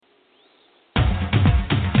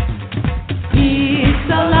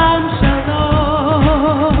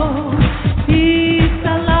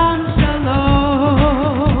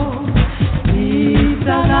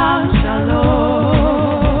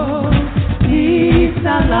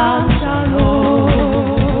salam, shalom.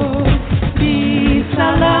 Peace,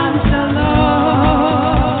 salam,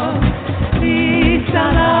 shalom. Peace,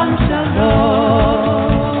 salam,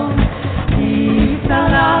 shalom. Peace,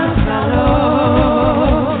 salam,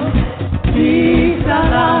 shalom. Peace,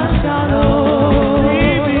 salam, shalom.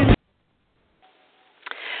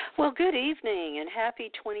 Well, good evening and happy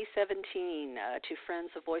 2017 to friends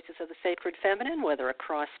of Voices of the Sacred Feminine, whether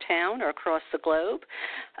across town or across the globe.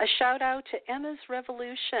 A shout out to Emma's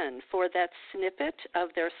Revolution for that snippet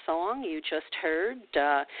of their song you just heard.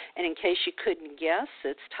 And in case you couldn't guess,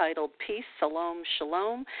 it's titled Peace, Salam,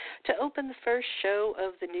 Shalom, to open the first show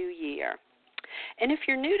of the new year. And if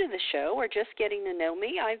you're new to the show or just getting to know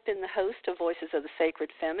me, I've been the host of Voices of the Sacred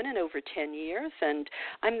Feminine over 10 years, and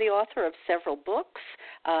I'm the author of several books.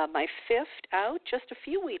 My fifth out just a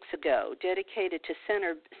few weeks ago, dedicated to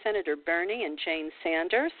Senator Bernie and Jane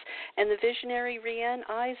Sanders, and the visionary Rianne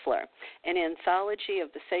Eisler, an anthology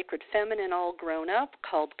of the Sacred Feminine all grown up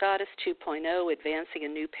called Goddess 2.0, Advancing a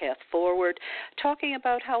New Path Forward, talking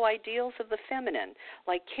about how ideals of the feminine,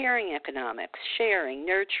 like caring economics, sharing,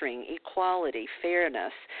 nurturing, equality,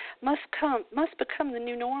 fairness, must become the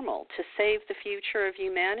new normal to save the future of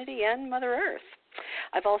humanity and Mother Earth.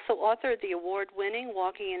 I've also authored the award-winning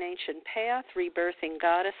Walking an Ancient Path, Rebirthing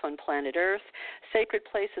Goddess on Planet Earth, Sacred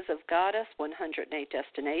Places of Goddess, 108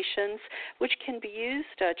 Destinations, which can be used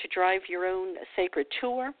to drive your own sacred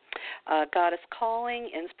tour, Goddess Calling,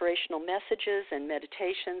 Inspirational Messages and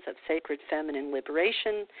Meditations of Sacred Feminine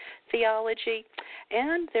Liberation Theology,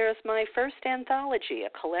 and there's my first anthology,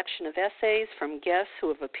 a collection of essays from guests who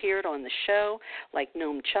have appeared on the show, like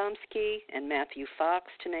Noam Chomsky and Matthew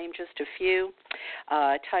Fox, to name just a few,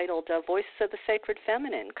 titled Voices of the Sacred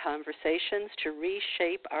Feminine, Conversations to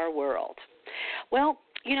Reshape Our World. Well,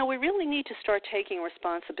 you know, we really need to start taking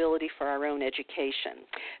responsibility for our own education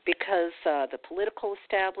because the political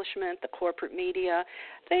establishment, the corporate media,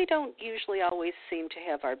 they don't usually always seem to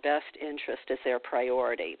have our best interest as their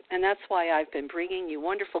priority. And that's why I've been bringing you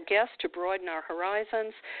wonderful guests to broaden our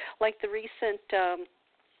horizons, like the recent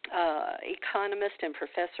economist and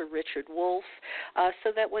Professor Richard Wolff,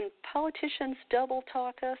 so that when politicians double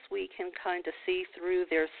talk us, we can kind of see through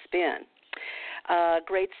their spin.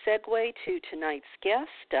 Great segue to tonight's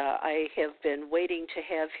guest. I have been waiting to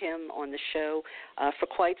have him on the show for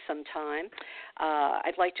quite some time.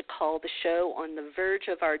 I'd like to call the show On the Verge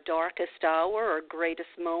of Our Darkest Hour or Greatest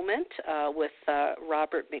Moment with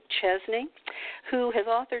Robert McChesney, who has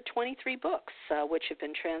authored 23 books, which have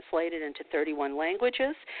been translated into 31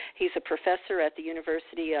 languages. He's a professor at the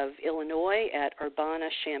University of Illinois at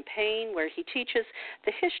Urbana-Champaign, where he teaches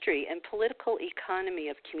the history and political economy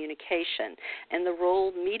of communication and the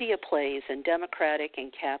role media plays in democratic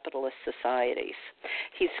and capitalist societies.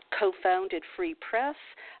 He's co-founded Free Press,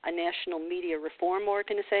 a national media reform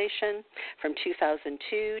organization. From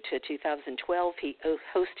 2002 to 2012, he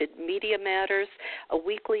hosted Media Matters, a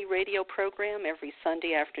weekly radio program every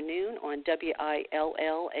Sunday afternoon on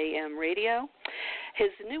WILL AM radio.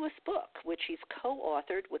 His newest book, which he's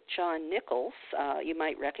co-authored with John Nichols, you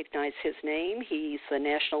might recognize his name. He's the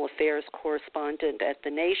national affairs correspondent at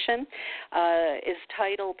The Nation, is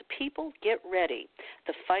titled People Get Ready,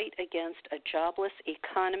 The Fight Against a Jobless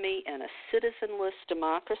Economy and a Citizenless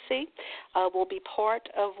Democracy, will be part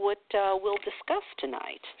of what we'll discuss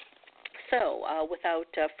tonight. So without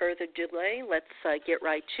further delay, let's get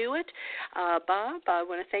right to it. Bob, I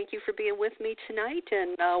want to thank you for being with me tonight,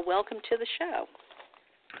 and welcome to the show.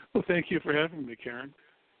 Well, thank you for having me, Karen.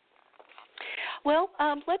 Well,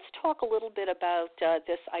 let's talk a little bit about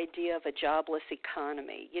this idea of a jobless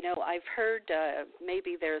economy. You know, I've heard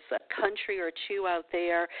maybe there's a country or two out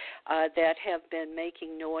there that have been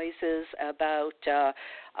making noises about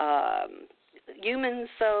humans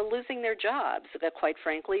losing their jobs, quite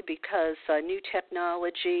frankly, because new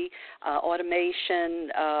technology, automation,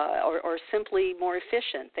 or simply more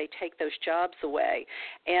efficient, they take those jobs away.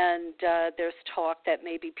 And there's talk that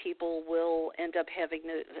maybe people will end up having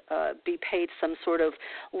to be paid some sort of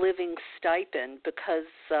living stipend because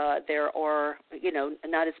there are, you know,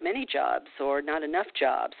 not as many jobs or not enough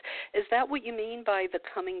jobs. Is that what you mean by the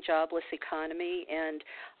coming jobless economy? And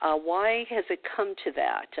why has it come to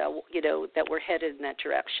that, you know, that we're headed in that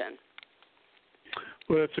direction?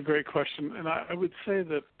 Well, that's a great question. And I would say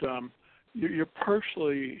that you're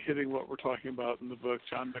partially hitting what we're talking about in the book,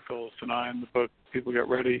 John Nichols and I in the book, People Get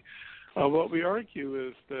Ready. What we argue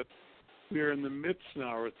is that we are in the midst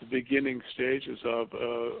now, or at the beginning stages of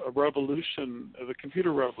a revolution, the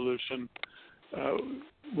computer revolution.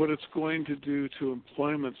 What it's going to do to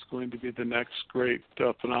employment is going to be the next great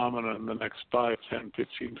phenomenon in the next 5, 10,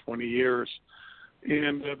 15, 20 years.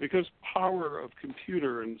 And because power of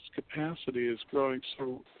computer and its capacity is growing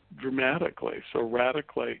so dramatically, so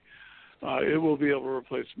radically, it will be able to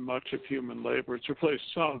replace much of human labor. It's replaced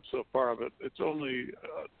some so far, but it's only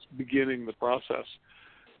beginning the process.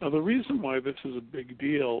 Now, the reason why this is a big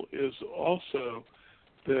deal is also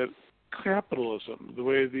that capitalism, the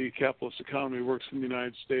way the capitalist economy works in the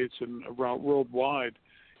United States and around worldwide,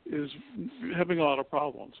 is having a lot of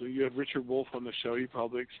problems. So you had Richard Wolff on the show. He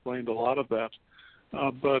probably explained a lot of that.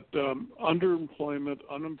 But underemployment,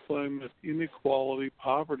 unemployment, inequality,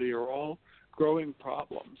 poverty are all growing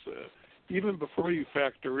problems, even before you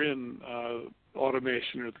factor in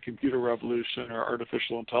automation or the computer revolution or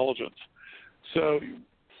artificial intelligence. So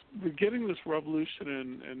we're getting this revolution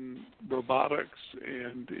in robotics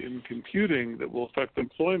and in computing that will affect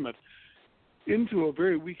employment into a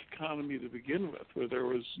very weak economy to begin with, where there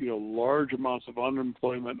was, large amounts of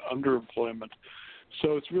unemployment, underemployment.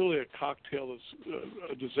 So it's really a cocktail that's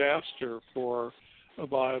a disaster for a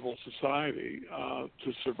viable society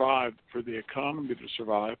to survive, for the economy to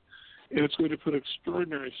survive. And it's going to put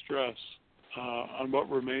extraordinary stress on what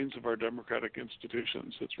remains of our democratic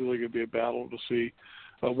institutions. It's really going to be a battle to see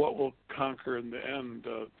what will conquer in the end,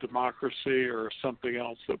 democracy or something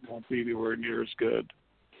else that won't be anywhere near as good.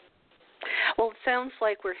 Well, it sounds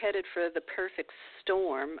like we're headed for the perfect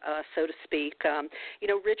storm, so to speak.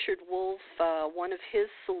 Richard Wolff, one of his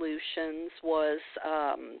solutions was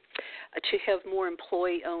to have more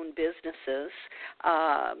employee-owned businesses.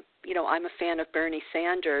 I'm a fan of Bernie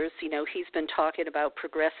Sanders. He's been talking about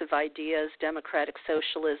progressive ideas, democratic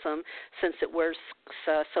socialism, since it works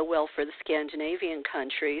so well for the Scandinavian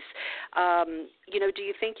countries. Do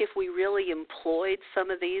you think if we really employed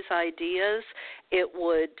some of these ideas, it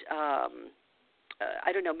would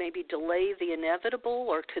maybe delay the inevitable,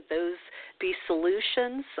 or could those be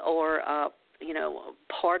solutions or,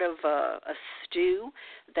 part of a stew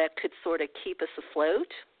that could sort of keep us afloat?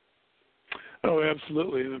 Oh,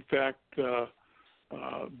 absolutely. And in fact,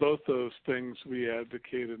 both those things we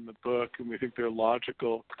advocate in the book, and we think they're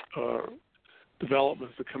logical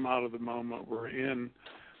developments that come out of the moment we're in.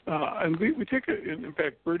 And we take it, in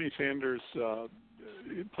fact, Bernie Sanders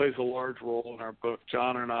plays a large role in our book.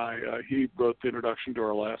 John and I, he wrote the introduction to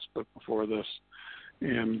our last book before this.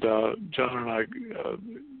 And John and I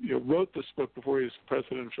wrote this book before his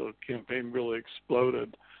presidential campaign really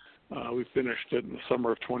exploded. We finished it in the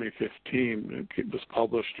summer of 2015. It was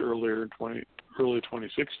published early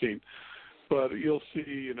 2016. But you'll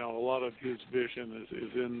see, a lot of his vision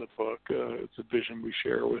is in the book. It's a vision we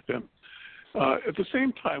share with him. At the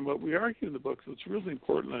same time, what we argue in the book that's really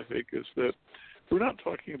important, I think, is that we're not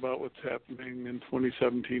talking about what's happening in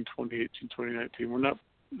 2017, 2018, 2019.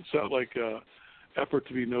 It's not like an effort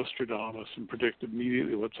to be Nostradamus and predict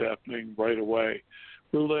immediately what's happening right away.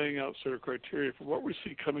 We're laying out sort of criteria for what we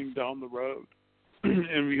see coming down the road.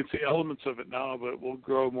 And we can see elements of it now, but it will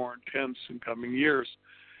grow more intense in coming years.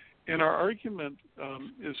 And our argument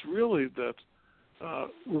is really that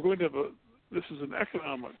we're going to have this is an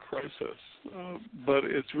economic crisis, but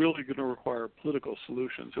it's really going to require political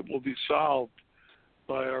solutions. It will be solved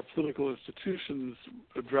by our political institutions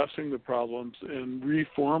addressing the problems and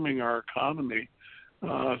reforming our economy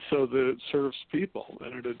so that it serves people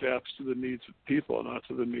and it adapts to the needs of people, not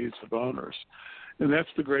to the needs of owners. And that's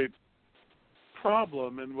the great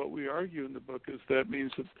problem. And what we argue in the book is that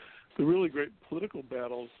means that the really great political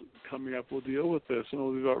battles coming up will deal with this, and it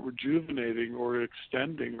will be about rejuvenating or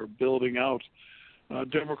extending or building out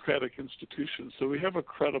democratic institutions. So we have a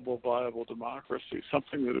credible, viable democracy,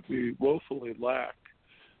 something that we woefully lack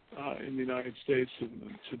in the United States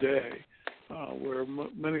today, where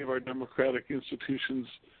many of our democratic institutions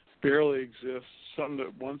barely exist. Some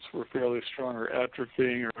that once were fairly strong are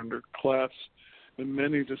atrophying or under collapse, and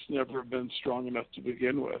many just never have been strong enough to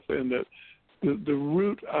begin with. And that the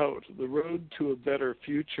route out, the road to a better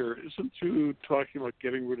future, isn't through talking about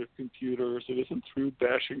getting rid of computers. It isn't through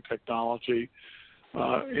bashing technology.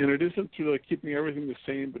 And it isn't through keeping everything the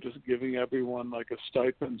same, but just giving everyone a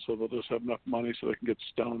stipend so they'll just have enough money so they can get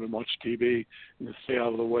stoned and watch TV and stay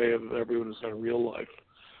out of the way of everyone who's got a real life.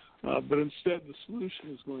 But instead, the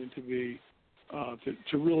solution is going to be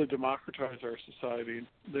to really democratize our society.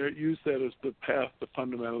 Use that as the path to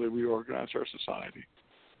fundamentally reorganize our society.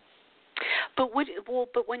 But when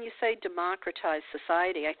you say democratize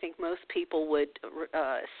society, I think most people would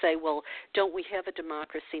say, well, don't we have a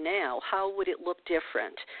democracy now? How would it look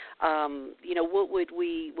different? What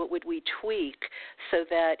would we tweak so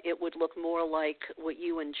that it would look more like what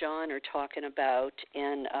you and John are talking about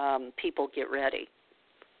in People Get Ready?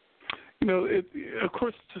 Of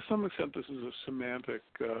course, to some extent, this is a semantic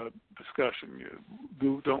discussion.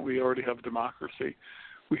 Don't we already have democracy?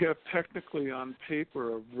 We have technically on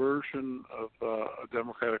paper a version of a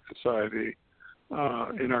democratic society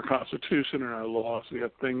in our Constitution and our laws. We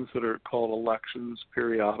have things that are called elections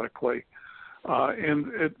periodically. And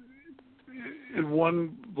in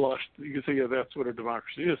one blush, you can say, yeah, that's what a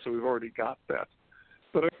democracy is, so we've already got that.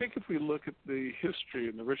 But I think if we look at the history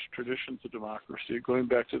and the rich traditions of democracy, going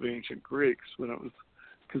back to the ancient Greeks, when it was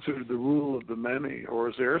considered the rule of the many, or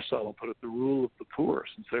as Aristotle put it, the rule of the poor,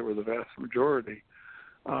 since they were the vast majority,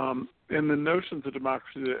 and the notions of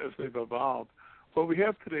democracy as they've evolved, what we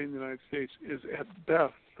have today in the United States is at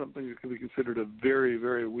best something that can be considered a very,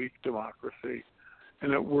 very weak democracy,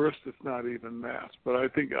 and at worst it's not even that. But I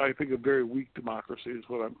think a very weak democracy is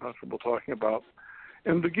what I'm comfortable talking about.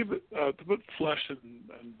 And to give it, to put flesh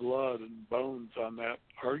and blood and bones on that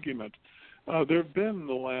argument, there have been in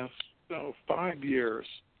the last 5 years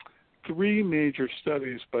 3 major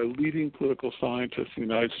studies by leading political scientists in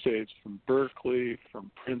the United States, from Berkeley, from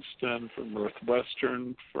Princeton, from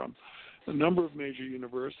Northwestern, from a number of major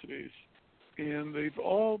universities. And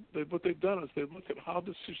what they've done is they've looked at how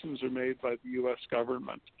decisions are made by the U.S.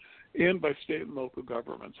 government and by state and local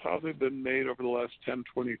governments, how they've been made over the last 10,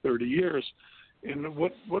 20, 30 years, and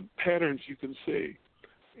what patterns you can see.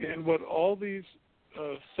 And what all these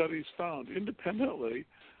studies found independently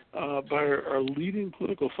by our leading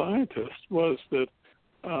political scientists was that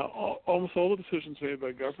almost all the decisions made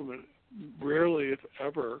by government rarely, if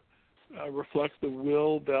ever, reflect the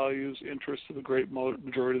will, values, interests of the great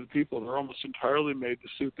majority of the people. They're almost entirely made to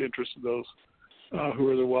suit the interests of those who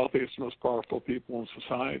are the wealthiest, most powerful people in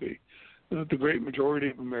society. The great majority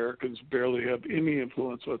of Americans barely have any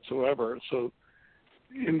influence whatsoever. So,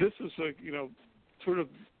 and this is sort of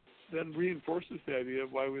then reinforces the idea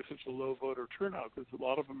of why we have such a low voter turnout, because a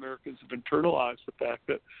lot of Americans have internalized the fact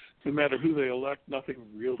that no matter who they elect, nothing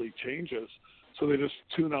really changes. So they just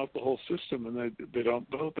tune out the whole system and they don't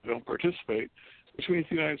vote, they don't participate, which means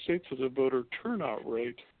the United States has a voter turnout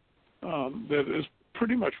rate that is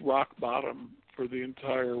pretty much rock bottom for the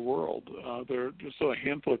entire world. There are just a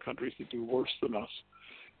handful of countries that do worse than us.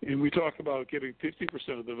 And we talk about getting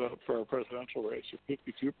 50% of the vote for our presidential race, or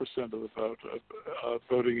 52% of the vote of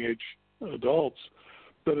voting age adults.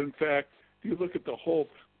 But in fact, if you look at the whole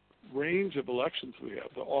range of elections we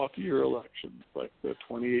have, the off-year elections, like the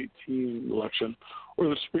 2018 election, or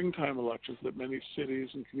the springtime elections that many cities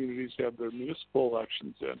and communities have their municipal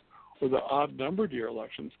elections in, or the odd-numbered year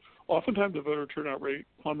elections, oftentimes the voter turnout rate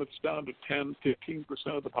plummets down to 10, 15%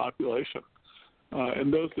 of the population.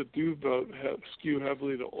 And those that do vote skew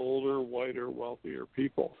heavily to older, whiter, wealthier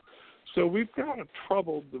people. So we've got a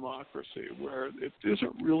troubled democracy where it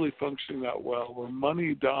isn't really functioning that well, where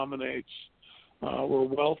money dominates, where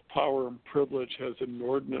wealth, power, and privilege has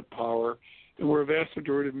inordinate power, and where a vast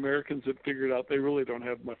majority of Americans have figured out they really don't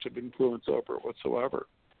have much of influence over it whatsoever.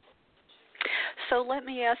 So let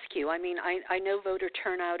me ask you, I mean, I know voter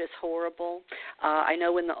turnout is horrible. I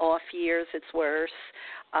know in the off years it's worse.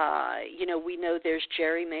 We know there's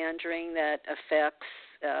gerrymandering that affects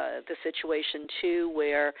the situation too,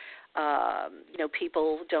 where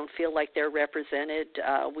people don't feel like they're represented.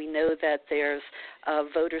 We know that there's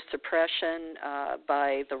voter suppression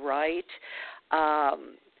by the right.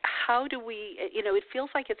 How do we, it feels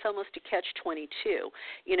like it's almost a catch-22,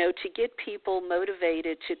 to get people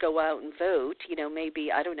motivated to go out and vote,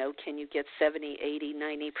 maybe, I don't know, can you get 70, 80,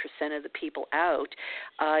 90% of the people out?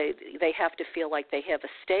 They have to feel like they have a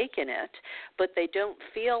stake in it, but they don't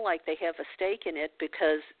feel like they have a stake in it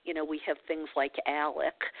because, we have things like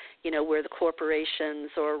ALEC, where the corporations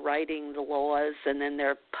are writing the laws and then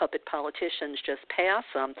their puppet politicians just pass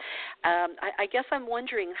them. I guess I'm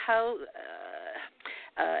wondering how...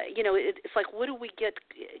 it's like, what do we get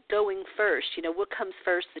going first? What comes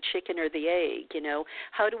first, the chicken or the egg?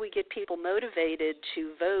 How do we get people motivated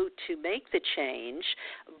to vote to make the change,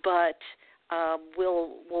 but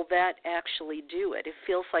will that actually do it? It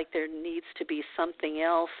feels like there needs to be something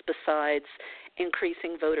else besides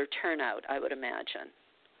increasing voter turnout, I would imagine.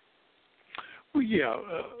 Well, yeah,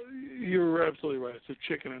 you're absolutely right. It's a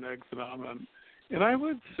chicken and egg phenomenon. And I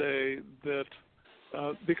would say that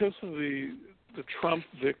because of the Trump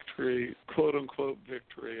victory, quote-unquote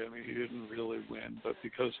victory, I mean, he didn't really win, but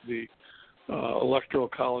because the electoral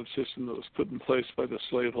college system that was put in place by the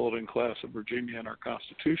slaveholding class of Virginia in our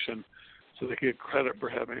Constitution, so they could get credit for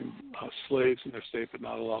having slaves in their state but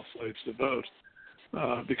not allow slaves to vote,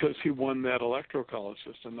 because he won that electoral college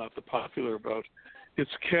system, not the popular vote, it's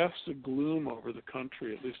cast a gloom over the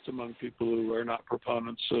country, at least among people who are not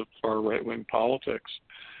proponents of far right-wing politics.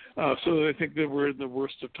 So I think that we're in the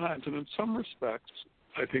worst of times. And in some respects,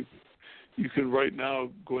 I think you can right now,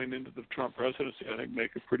 going into the Trump presidency, I think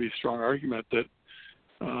make a pretty strong argument that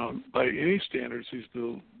by any standards, he's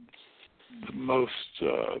the most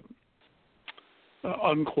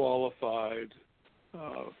unqualified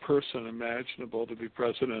person imaginable to be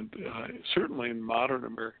president. Certainly in modern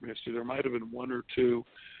American history, there might have been one or two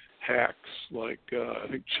hacks like I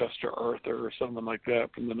think Chester Arthur or someone like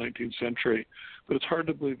that from the 19th century, but it's hard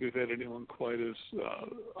to believe we've had anyone quite as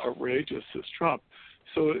outrageous as Trump.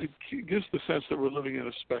 So it gives the sense that we're living in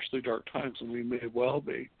especially dark times, and we may well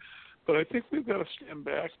be. But I think we've got to stand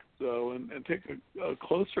back, though, and take a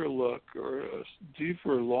closer look or a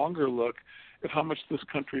deeper, longer look at how much this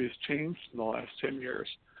country has changed in the last 10 years,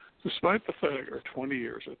 despite the fact, or 20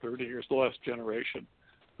 years or 30 years, the last generation.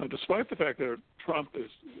 Despite the fact that Trump is,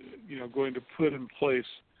 going to put in place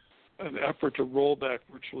an effort to roll back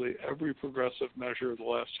virtually every progressive measure of the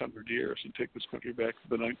last 100 years and take this country back to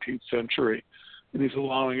the 19th century, and he's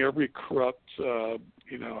allowing every corrupt,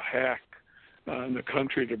 hack in the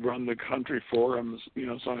country to run the country for him, as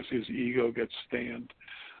long as his ego gets stand.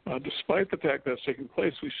 Despite the fact that's taking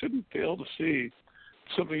place, we shouldn't fail to see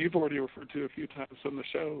something you've already referred to a few times on the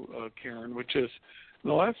show, Karen, which is in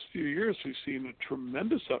the last few years we've seen a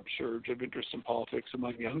tremendous upsurge of interest in politics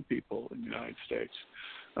among young people in the United States.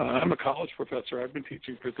 I'm a college professor. I've been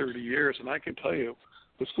teaching for 30 years, and I can tell you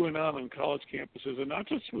what's going on college campuses, and not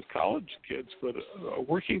just with college kids, but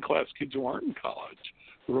working class kids who aren't in college,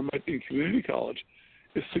 who might be in community college,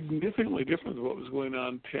 is significantly different than what was going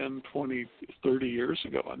on 10, 20, 30 years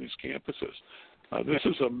ago on these campuses. This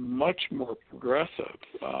is a much more progressive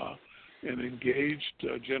and engaged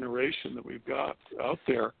generation that we've got out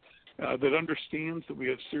there that understands that we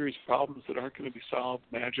have serious problems that aren't going to be solved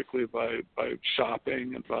magically by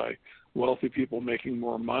shopping and by wealthy people making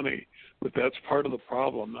more money. But that's part of the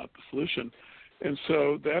problem, not the solution. And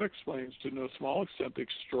so that explains to no small extent the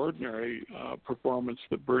extraordinary performance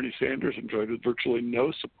that Bernie Sanders enjoyed with virtually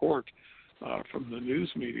no support from the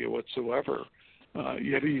news media whatsoever.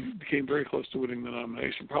 Yet he came very close to winning the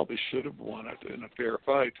nomination, probably should have won it in a fair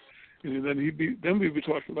fight. And then we'd be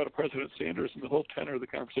talking about a President Sanders, and the whole tenor of the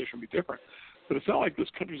conversation would be different. But it's not like this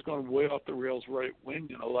country's gone way off the rails right wing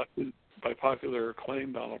and elected by popular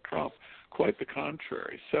acclaim Donald Trump. Quite the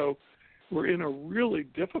contrary. So we're in a really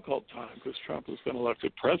difficult time because Trump has been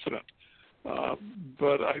elected president.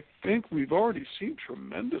 But I think we've already seen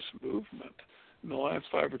tremendous movement in the last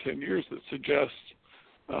 5 or 10 years that suggests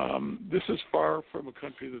this is far from a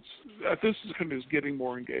country this is a country that's getting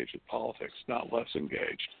more engaged with politics, not less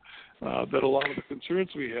engaged. That a lot of the concerns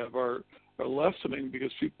we have are lessening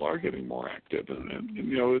because people are getting more active, and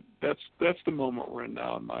that's the moment we're in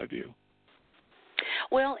now, in my view.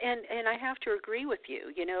 Well, and I have to agree with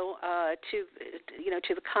you.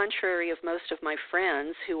 To the contrary of most of my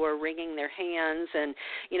friends who are wringing their hands and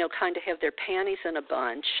kind of have their panties in a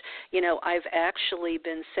bunch. I've actually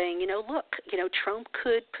been saying, look, Trump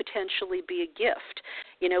could potentially be a gift.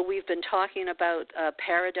 We've been talking about a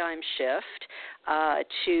paradigm shift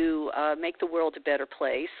to make the world a better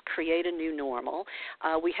place, create a new normal.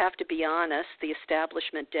 We have to be honest, the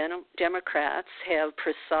establishment Democrats have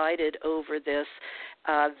presided over this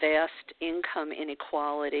vast income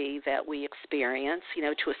inequality that we experience.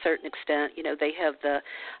 To a certain extent, they have the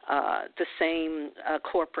same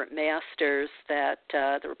corporate masters that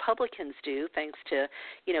the Republicans do, thanks to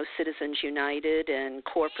Citizens United and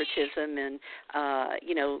corporatism and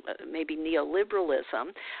maybe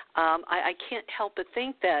neoliberalism. I can't help but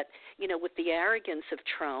think that with the arrogance of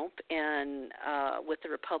Trump and with the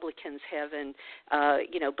Republicans having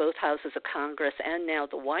both houses of Congress and now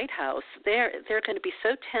the White House, they're going to be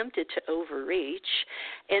so tempted to overreach,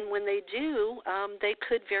 and when they do, they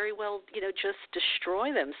could very well just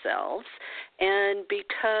destroy themselves. And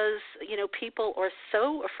because people are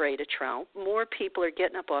so afraid of Trump, more people are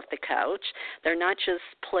getting up off the couch. They're not just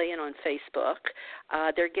playing on Facebook.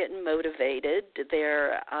 They're getting motivated.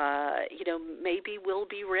 They're maybe will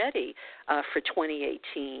be ready for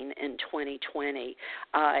 2018 and 2020.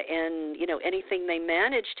 And anything they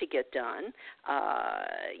manage to get done,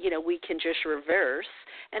 we can just reverse.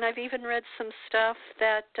 And I've even read some stuff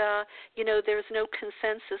that there's no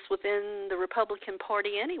consensus within the Republican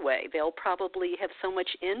Party anyway. They'll probably have so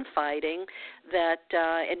much infighting that,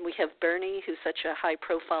 and we have Bernie, who's such a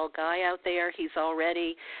high-profile guy out there. He's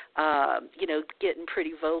already, getting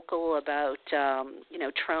pretty vocal about,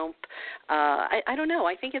 Trump. I don't know.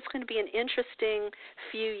 I think it's going to be an interesting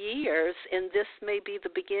few years, and this may be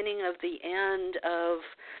the beginning of the end of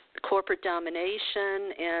corporate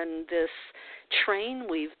domination and this train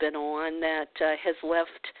we've been on that has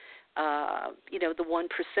left the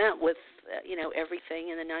 1% with,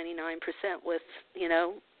 everything, and the 99% with,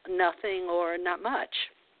 nothing or not much.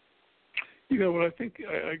 What I think,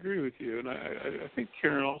 I agree with you, and I think,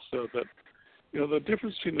 Karen, also that, the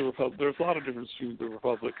difference between there's a lot of difference between the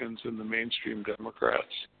Republicans and the mainstream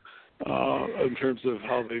Democrats in terms of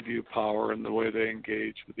how they view power and the way they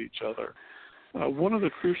engage with each other. One of the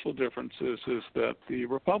crucial differences is that the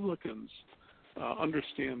Republicans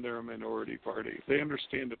understand they're a minority party. They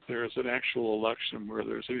understand if there's an actual election where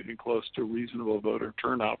there's anything close to reasonable voter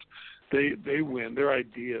turnout, they win. Their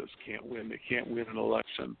ideas can't win. They can't win an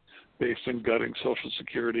election based on gutting Social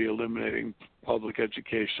Security, eliminating public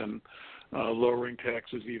education, lowering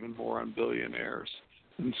taxes even more on billionaires,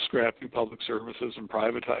 and scrapping public services and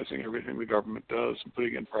privatizing everything the government does and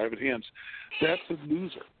putting it in private hands. That's a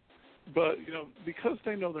loser. But, because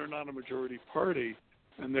they know they're not a majority party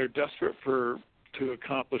and they're desperate to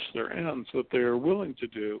accomplish their ends, what they're willing to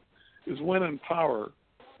do is, when in power,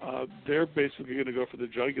 they're basically going to go for the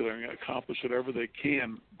jugular and accomplish whatever they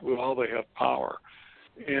can while they have power.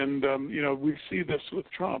 And, we see this with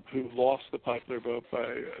Trump, who lost the popular vote by,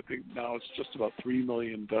 I think now it's just about 3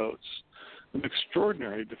 million votes, an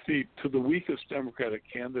extraordinary defeat to the weakest Democratic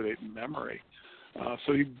candidate in memory.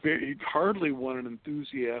 So he hardly won an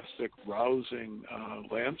enthusiastic, rousing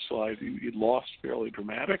landslide. He lost fairly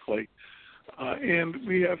dramatically. And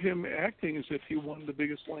we have him acting as if he won the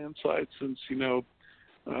biggest landslide since,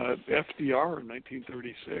 FDR in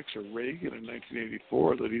 1936 or Reagan in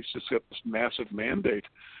 1984, that he's just got this massive mandate.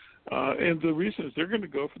 And the reason is they're going to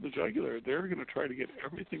go for the jugular. They're going to try to get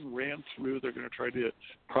everything rammed through. They're going to try to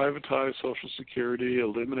privatize Social Security,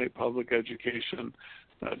 eliminate public education,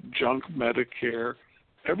 junk Medicare,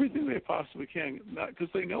 everything they possibly can, not because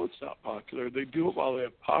they know it's not popular. They do it while they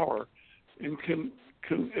have power, and can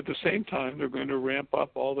at the same time, they're going to ramp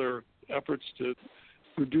up all their efforts to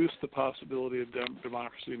reduce the possibility of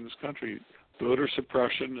democracy in this country. Voter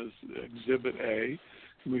suppression is Exhibit A.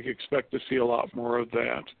 We can expect to see a lot more of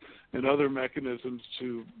that, and other mechanisms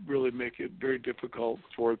to really make it very difficult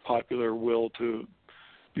for popular will to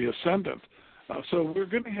be ascendant. So we're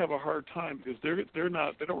going to have a hard time because they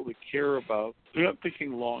don't really care about, they're not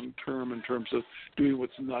thinking long term in terms of doing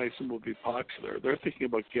what's nice and will be popular. They're thinking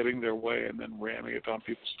about getting their way and then ramming it down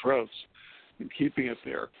people's throats and keeping it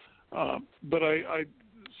there. But I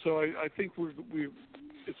think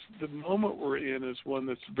it's the moment we're in is one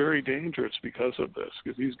that's very dangerous because of this,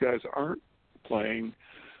 because these guys aren't playing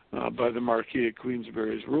by the Marquis of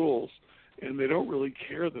Queensberry's rules, and they don't really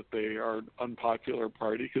care that they are an unpopular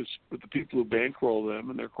party, because with the people who bankroll them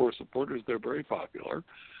and their core supporters, they're very popular.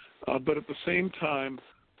 But at the same time,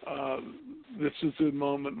 this is the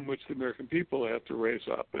moment in which the American people have to raise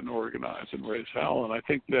up and organize and raise hell. And I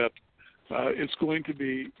think that it's going to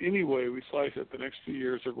be, any way we slice it, the next few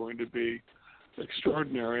years are going to be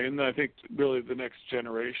extraordinary, and I think really the next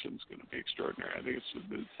generation is going to be extraordinary. I think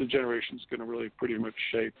it's the generation is going to really pretty much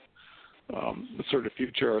shape the sort of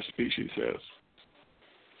future our species has.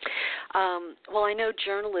 Well, I know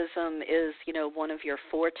journalism is, one of your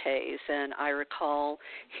fortes, and I recall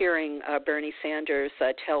hearing Bernie Sanders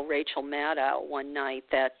tell Rachel Maddow one night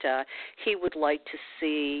that he would like to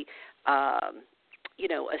see a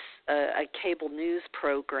cable news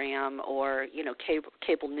program or,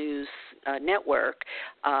 cable news network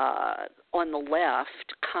on the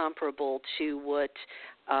left comparable to what,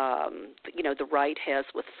 the right has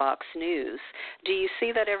with Fox News. Do you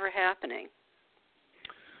see that ever happening?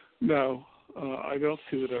 No, I don't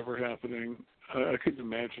see it ever happening. I couldn't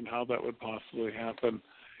imagine how that would possibly happen.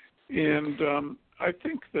 And I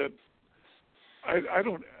think that I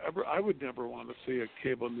would never want to see a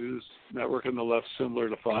cable news network on the left similar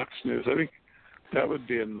to Fox News. I think that would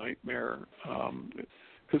be a nightmare,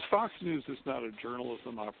 because Fox News is not a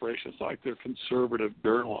journalism operation. It's like they're conservative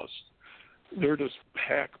journalists. They're just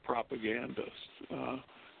hack propagandists.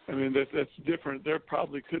 That's different. There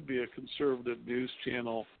probably could be a conservative news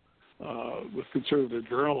channel with conservative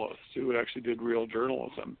journalists who actually did real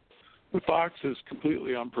journalism. But Fox is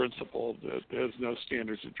completely unprincipled. It has no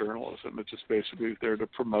standards of journalism. It's just basically there to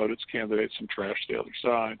promote its candidates and trash the other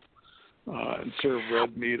side and serve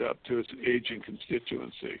red meat up to its aging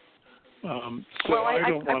constituency. I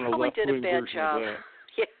don't want a left-wing version of that.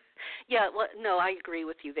 Yeah, no, I agree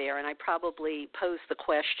with you there, and I probably posed the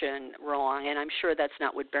question wrong, and I'm sure that's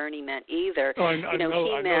not what Bernie meant either. Oh, I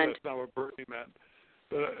know that's not what Bernie meant.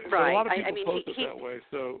 But right. A lot of people post it that way,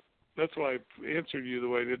 so that's why I answered you the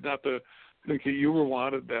way I did, not to think that you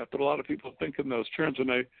wanted that, but a lot of people think in those terms,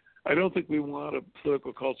 and I don't think we want a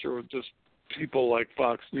political culture with just people like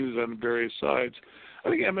Fox News on various sides. I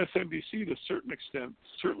think MSNBC, to a certain extent,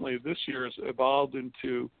 certainly this year has evolved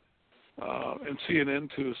into and CNN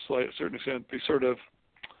to a certain extent, they sort of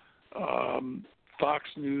Fox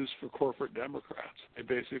News for corporate Democrats. They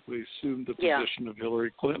basically assumed the position of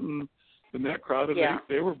Hillary Clinton and that crowd, and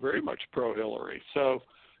they were very much pro-Hillary. So,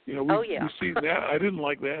 we see that. I didn't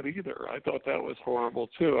like that either. I thought that was horrible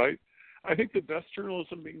too. I think the best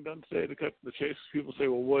journalism being done today, to cut to the chase, people say,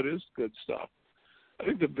 well, what is good stuff? I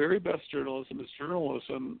think the very best journalism is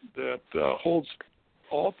journalism that holds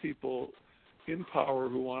all people in power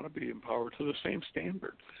who want to be in power to the same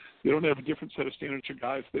standard. They don't have a different set of standards for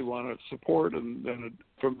guys they want to support and then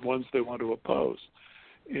from ones they want to oppose.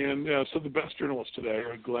 And so the best journalists today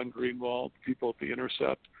are Glenn Greenwald, people at The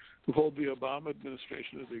Intercept, who hold the Obama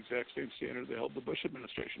administration to the exact same standard they held the Bush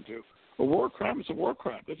administration to. A war crime is a war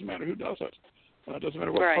crime. It doesn't matter who does it. It doesn't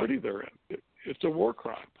matter what party they're in. It's a war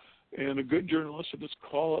crime. And a good journalist should just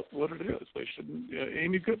call it what it is. They shouldn't.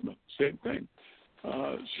 Amy Goodman, same thing.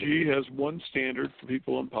 She has one standard for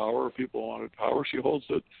people in power or people wanted power. She holds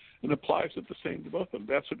it and applies it the same to both of them.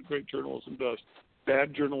 That's what great journalism does.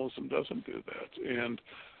 Bad journalism doesn't do that. And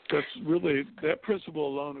that's really, that principle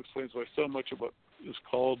alone explains why so much of what is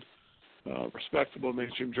called respectable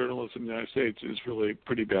mainstream journalism in the United States is really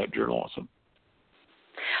pretty bad journalism.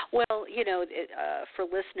 Well, for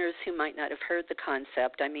listeners who might not have heard the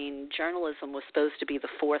concept, I mean, journalism was supposed to be the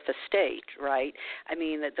fourth estate, right? I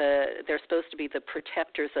mean, they're supposed to be the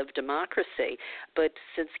protectors of democracy. But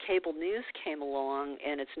since cable news came along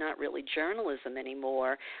and it's not really journalism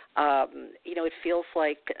anymore, it feels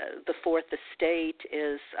like the fourth estate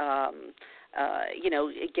is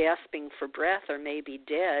gasping for breath or maybe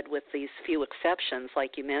dead with these few exceptions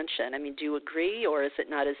like you mentioned. I mean, do you agree, or is it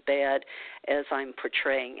not as bad as I'm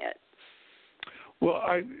portraying it? Well,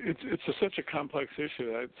 it's such a complex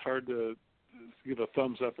issue that it's hard to give a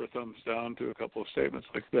thumbs up or thumbs down to a couple of statements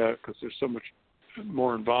like that because there's so much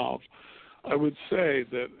more involved. I would say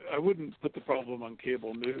that I wouldn't put the problem on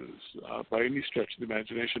cable news by any stretch of the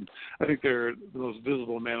imagination. I think they're the most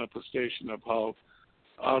visible manifestation of how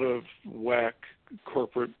out of whack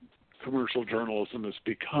corporate commercial journalism has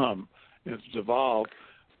become and it's evolved.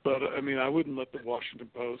 But, I mean, I wouldn't let the Washington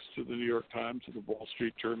Post or the New York Times or the Wall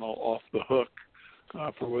Street Journal off the hook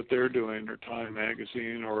for what they're doing, or Time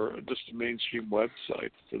Magazine, or just a mainstream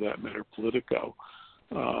website, for that matter, Politico.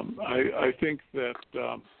 I think that,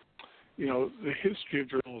 the history of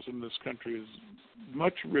journalism in this country is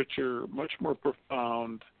much richer, much more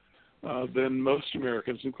profound than most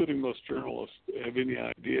Americans, including most journalists, have any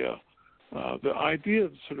idea. The idea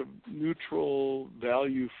of sort of neutral,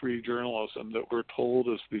 value-free journalism that we're told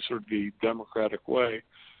is the sort of the democratic way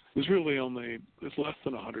is really is less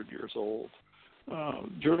than 100 years old.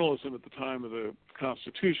 Journalism at the time of the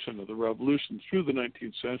Constitution, of the Revolution, through the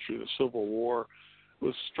 19th century, the Civil War,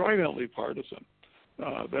 was stridently partisan.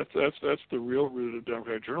 That's the real root of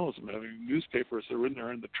democratic journalism, having newspapers that are in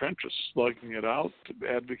there in the trenches slugging it out,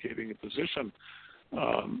 advocating a position,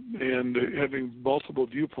 and having multiple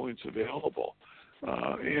viewpoints available.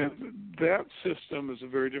 And that system is a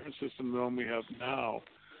very different system than the one we have now.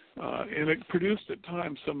 And it produced at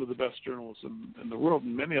times some of the best journalism in the world,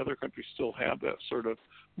 and many other countries still have that sort of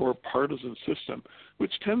more partisan system,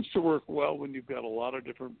 which tends to work well when you've got a lot of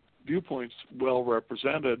different viewpoints well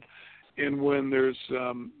represented, and when there's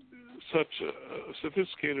such a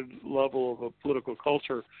sophisticated level of a political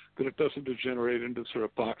culture that it doesn't degenerate into sort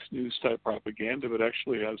of Fox News type propaganda, but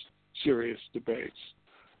actually has serious debates.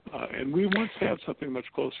 And we once had something much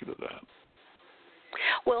closer to that.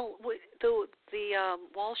 Well, the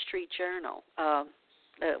Wall Street Journal,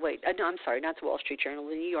 no, I'm sorry, not the Wall Street Journal,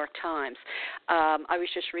 the New York Times. I was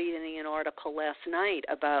just reading an article last night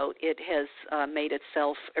about it has made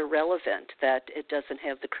itself irrelevant, that it doesn't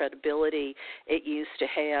have the credibility it used to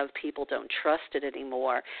have. People don't trust it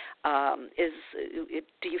anymore.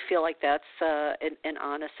 Do you feel like that's an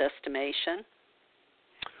honest estimation?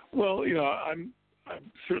 Well, I'm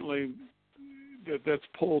certainly that's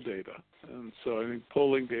poll data, and so I think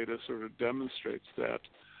polling data sort of demonstrates that.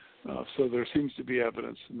 So there seems to be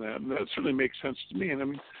evidence in that, and that certainly makes sense to me. And I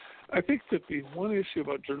mean, I think that the one issue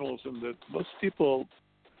about journalism that most people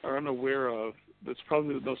are unaware of, that's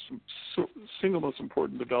probably the single most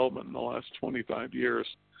important development in the last 25 years,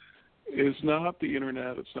 is not the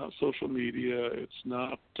internet, it's not social media, it's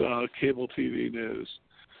not cable TV news.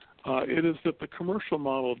 It is that the commercial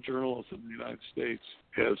model of journalism in the United States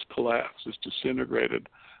has collapsed, has disintegrated.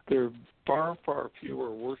 There are far, far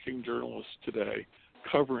fewer working journalists today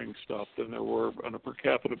covering stuff than there were on a per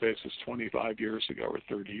capita basis 25 years ago or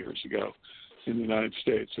 30 years ago in the United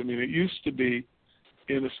States. I mean, it used to be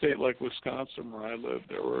in a state like Wisconsin where I lived,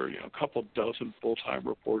 there were a couple dozen full-time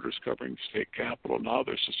reporters covering state capitol. Now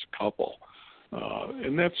there's just a couple.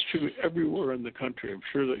 And that's true everywhere in the country. I'm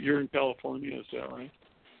sure that you're in California, is that right?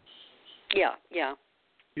 Yeah.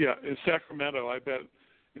 Yeah, in Sacramento, I bet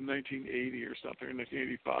in 1980 or something, in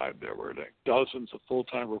 1985, there were like dozens of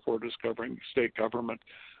full-time reporters covering state government.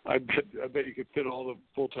 I bet you could fit all the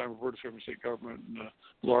full-time reporters covering state government in a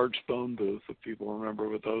large phone booth, if people remember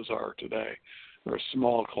what those are today, or a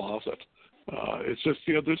small closet. It's just,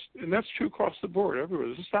 and that's true across the board everywhere.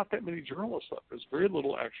 There's just not that many journalists left. There's very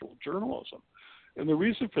little actual journalism. And the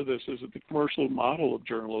reason for this is that the commercial model of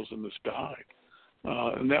journalism has died.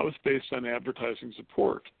 And that was based on advertising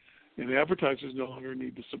support. And advertisers no longer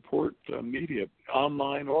need to support media,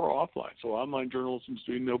 online or offline. So online journalism is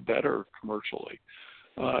doing no better commercially.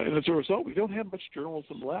 And as a result, we don't have much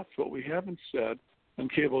journalism left. What we have instead on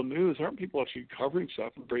cable news aren't people actually covering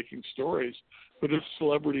stuff and breaking stories, but just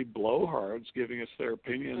celebrity blowhards giving us their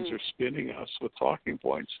opinions or spinning us with talking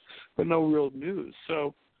points, but no real news.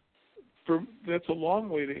 So that's a long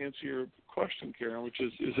way to answer your question, Karen, which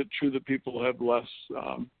is it true that people have less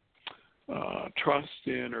trust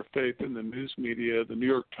in or faith in the news media? The New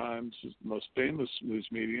York Times is the most famous news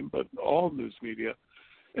medium, but all news media.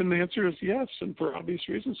 And the answer is yes, and for obvious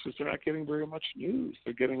reasons, because they're not getting very much news.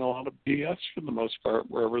 They're getting a lot of BS for the most part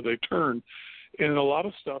wherever they turn. And a lot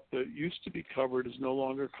of stuff that used to be covered is no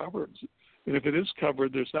longer covered. And if it is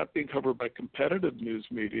covered, there's not being covered by competitive news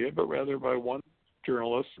media, but rather by one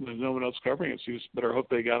journalist, and there's no one else covering it, so you just better hope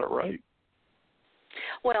they got it right.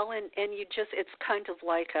 Well, and it's kind of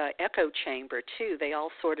like an echo chamber, too. They all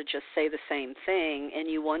sort of just say the same thing, and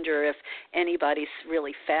you wonder if anybody's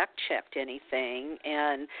really fact-checked anything.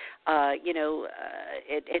 And,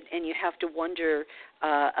 and you have to wonder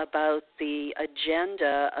about the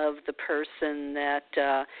agenda of the person that,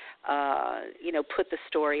 put the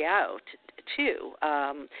story out, too.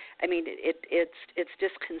 It's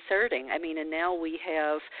disconcerting. And now we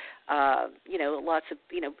have, lots of,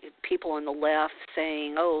 people on the left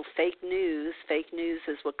saying, oh, fake news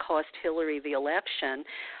is what cost Hillary the election.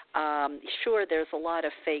 Sure, there's a lot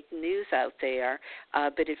of fake news out there,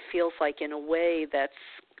 but it feels like in a way that's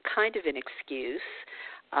kind of an excuse.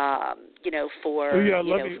 Let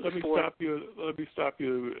me stop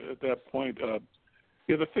you at that point.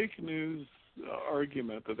 The fake news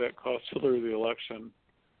argument that cost Hillary the election,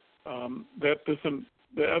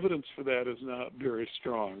 the evidence for that is not very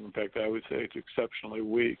strong. In fact, I would say it's exceptionally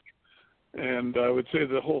weak. And I would say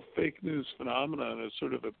the whole fake news phenomenon is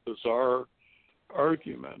sort of a bizarre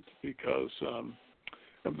argument because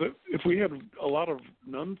if we had a lot of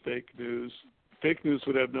non-fake news, fake news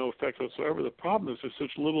would have no effect whatsoever. The problem is there's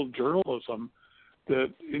such little journalism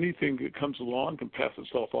that anything that comes along can pass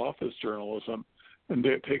itself off as journalism and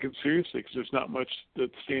they're taken seriously because there's not much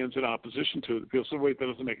that stands in opposition to it. People say, wait, that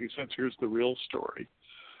doesn't make any sense. Here's the real story.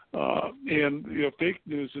 Fake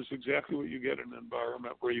news is exactly what you get in an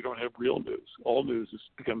environment where you don't have real news. All news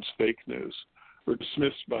becomes fake news or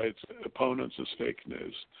dismissed by its opponents as fake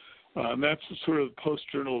news. And that's the sort of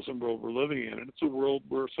post-journalism world we're living in. And it's a world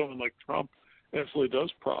where someone like Trump absolutely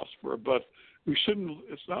does prosper. But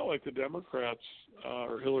it's not like the Democrats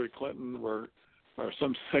or Hillary Clinton are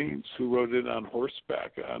some saints who rode in on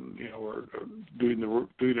horseback or doing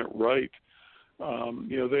it right.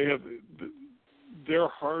 They're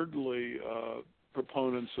hardly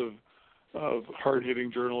proponents of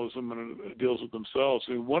hard-hitting journalism and it deals with themselves.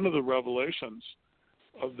 One of the revelations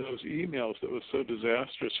of those emails that was so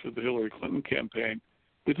disastrous for the Hillary Clinton campaign,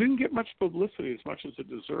 that didn't get much publicity as much as it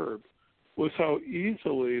deserved, was how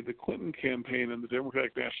easily the Clinton campaign and the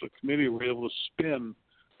Democratic National Committee were able to spin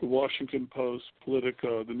the Washington Post,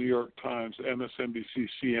 Politico, the New York Times, MSNBC,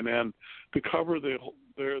 CNN to cover the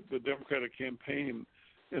Democratic campaign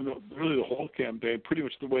and really the whole campaign pretty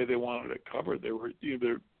much the way they wanted it covered. They were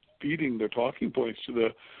either feeding their talking points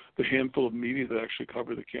to the handful of media that actually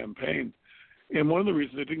covered the campaign. And one of the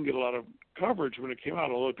reasons it didn't get a lot of coverage when it came out,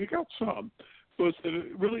 although it got some, was that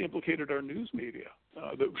it really implicated our news media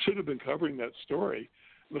that should have been covering that story,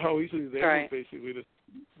 but how easily they were basically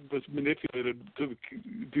was manipulated to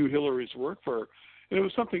do Hillary's work for her. And it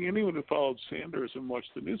was something anyone who followed Sanders and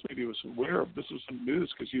watched the news media was aware of. This was some news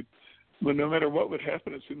because no matter what would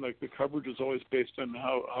happen, it seemed like the coverage was always based on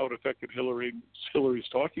how it affected Hillary's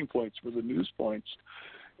talking points were the news points.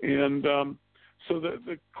 And so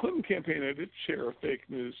the Clinton campaign had its share of fake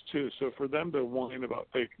news too. So for them to whine about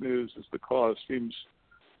fake news as the cause seems,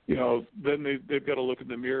 then they've got to look in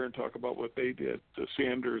the mirror and talk about what they did to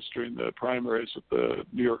Sanders during the primaries at the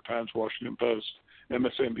New York Times, Washington Post,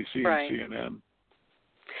 MSNBC, and CNN.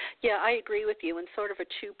 Yeah, I agree with you. And sort of a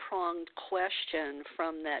two-pronged question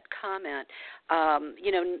from that comment,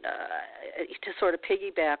 to sort of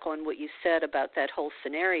piggyback on what you said about that whole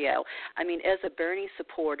scenario. I mean, as a Bernie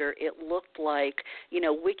supporter, it looked like,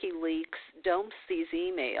 WikiLeaks dumps these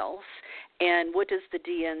emails, and what does the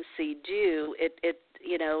DNC do?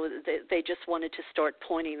 They just wanted to start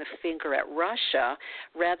pointing the finger at Russia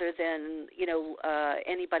rather than,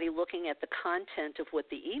 anybody looking at the content of what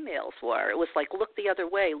the emails were. It was like, look the other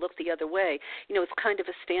way, look the other way. It's kind of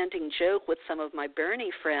a standing joke with some of my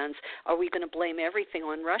Bernie friends. Are we going to blame everything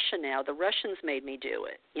on Russia now? The Russians made me do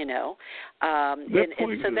it, Let me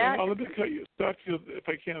stop you if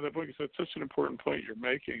I can. That point, because that's such an important point you're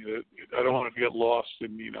making that I don't want it to get lost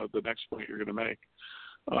in, the next point you're going to make.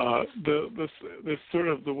 This sort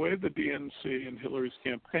of the way the DNC and Hillary's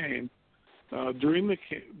campaign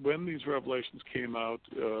when these revelations came out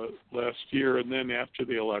last year and then after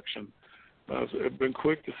the election, have been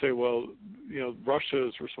quick to say, well, Russia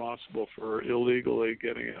is responsible for illegally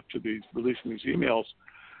releasing these emails.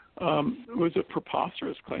 It was a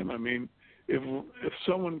preposterous claim. I mean, if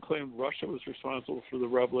someone claimed Russia was responsible for the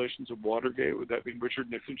revelations of Watergate, would that mean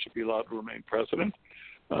Richard Nixon should be allowed to remain president?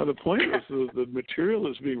 The point is the material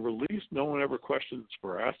is being released. No one ever questioned its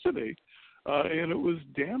veracity, and it was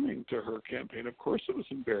damning to her campaign. Of course it was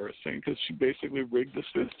embarrassing because she basically rigged the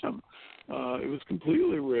system. It was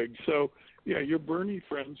completely rigged. So, yeah, your Bernie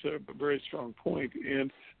friends have a very strong point,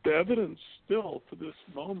 and the evidence still, to this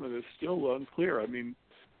moment, is still unclear. I mean,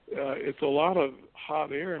 it's a lot of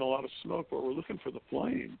hot air and a lot of smoke, but we're looking for the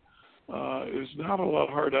flame. There's not a lot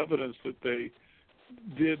of hard evidence that the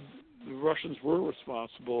Russians were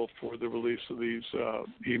responsible for the release of these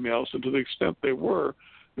emails, and to the extent they were,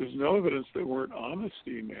 there's no evidence they weren't honest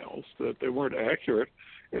emails, that they weren't accurate.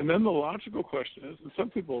 And then the logical question is, and some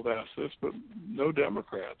people have asked this, but no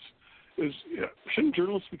Democrats, is shouldn't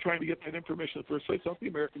journalists be trying to get that information in the first place? Don't the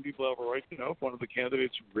American people have a right to know if one of the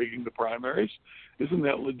candidates is rigging the primaries? Isn't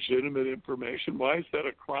that legitimate information? Why is that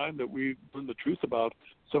a crime that we learn the truth about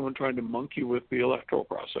someone trying to monkey with the electoral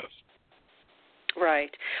process?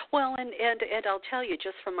 Right. Well, and I'll tell you,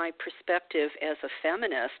 just from my perspective as a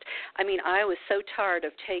feminist, I mean, I was so tired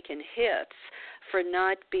of taking hits for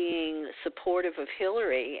not being supportive of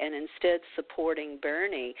Hillary and instead supporting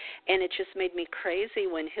Bernie. And it just made me crazy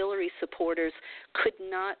when Hillary supporters could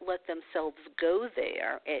not let themselves go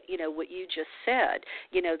there at, what you just said,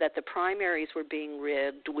 that the primaries were being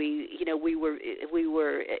rigged. We were,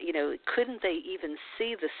 couldn't they even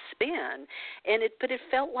see the spin? But it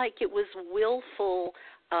felt like it was willful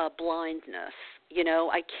blindness.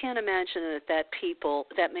 I can't imagine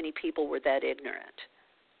that many people were that ignorant.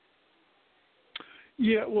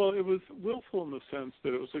 Yeah, well, it was willful in the sense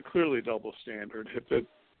that it was a clearly double standard.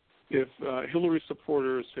 If Hillary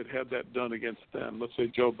supporters had that done against them, let's say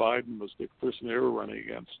Joe Biden was the person they were running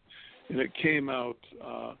against, and it came out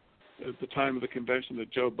at the time of the convention that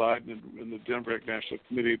Joe Biden and the Democratic National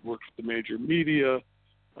Committee had worked with the major media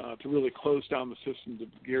to really close down the system to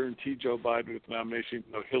guarantee Joe Biden with the nomination,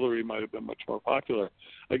 even though Hillary might have been much more popular.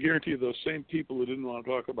 I guarantee those same people who didn't want to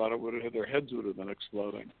talk about it would have had their heads would have been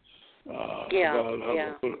exploding.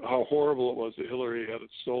 How horrible it was that Hillary had it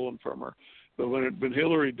stolen from her. But when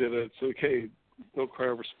Hillary did it, it's like, hey, don't cry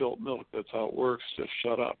over spilt milk. That's how it works. Just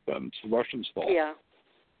shut up. And it's the Russians' fault.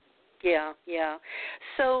 Yeah.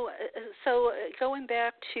 So going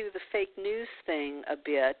back to the fake news thing a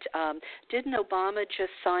bit, didn't Obama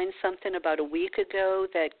just sign something about a week ago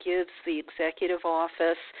that gives the executive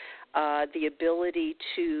office the ability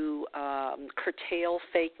to curtail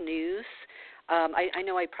fake news? I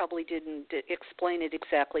know I probably didn't explain it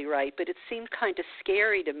exactly right, but it seemed kind of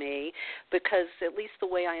scary to me because at least the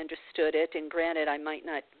way I understood it, and granted I might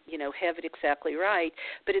not, have it exactly right,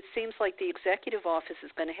 but it seems like the executive office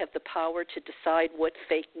is going to have the power to decide what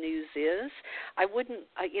fake news is. I wouldn't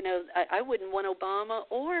want Obama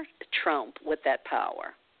or Trump with that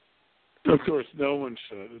power. Of course, no one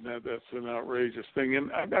should, and that's an outrageous thing.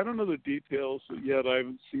 And I don't know the details yet. I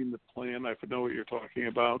haven't seen the plan. I know what you're talking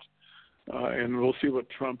about. And we'll see what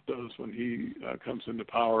Trump does when he comes into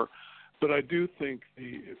power. But I do think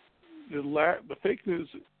the fake news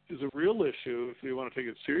is a real issue if you want to take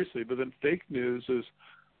it seriously. But then fake news is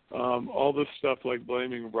all this stuff like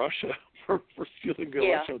blaming Russia for stealing the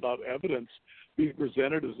election without evidence being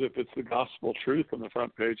presented as if it's the gospel truth on the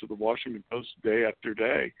front page of the Washington Post day after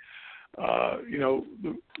day. There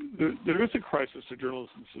is a crisis of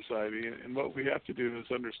journalism in society, and what we have to do is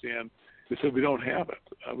understand is that we don't have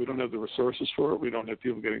it. We don't have the resources for it. We don't have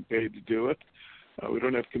people getting paid to do it. We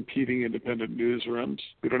don't have competing independent newsrooms.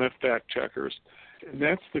 We don't have fact checkers, and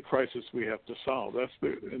that's the crisis we have to solve.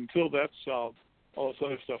 Until that's solved, all this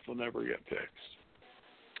other stuff will never get fixed.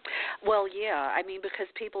 Well, yeah. I mean, because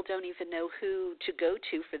people don't even know who to go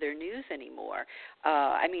to for their news anymore.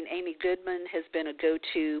 Amy Goodman has been a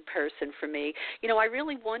go-to person for me. I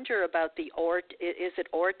really wonder about is it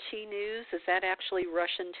RT News? Is that actually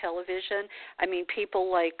Russian television? I mean,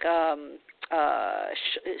 people like Ed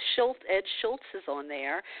Schultz is on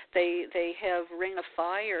there. They have Ring of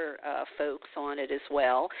Fire folks on it as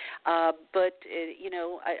well. But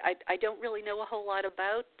I don't really know a whole lot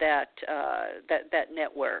about that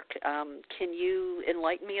network. Can you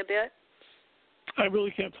enlighten me a bit? I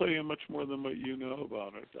really can't tell you much more than what you know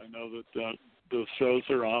about it. I know that those shows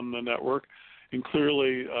are on the network, and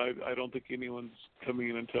clearly I don't think anyone's coming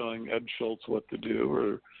in and telling Ed Schultz what to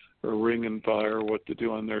do or Ring and Fire what to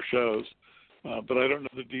do on their shows. But I don't know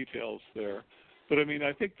the details there. But, I mean,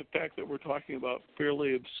 I think the fact that we're talking about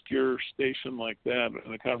fairly obscure station like that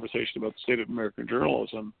in a conversation about the state of American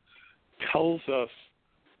journalism tells us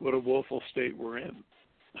what a woeful state we're in.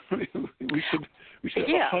 I mean, we should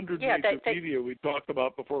have 100 major media we talk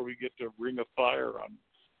about before we get to Ring of Fire on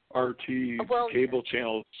RT cable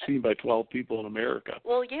channel seen by 12 people in America.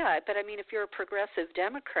 Well, yeah, but I mean, if you're a progressive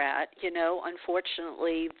Democrat,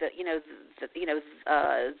 unfortunately, that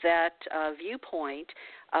viewpoint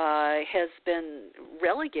has been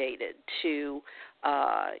relegated to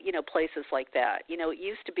places like that. It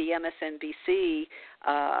used to be MSNBC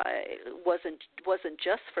wasn't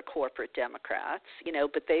just for corporate Democrats,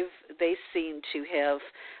 but they seem to have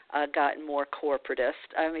gotten more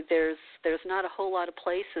corporatist. I mean, there's not a whole lot of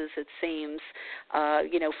places, it seems,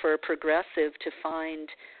 for a progressive to find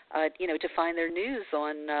their news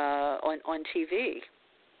on TV.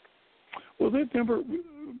 Well,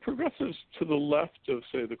 progressives to the left of,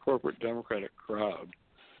 say, the corporate Democratic crowd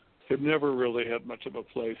have never really had much of a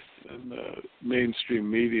place in the mainstream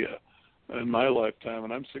media in my lifetime,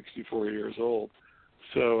 and I'm 64 years old.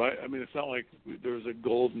 So, I mean, it's not like there was a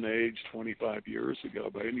golden age 25 years ago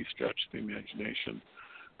by any stretch of the imagination.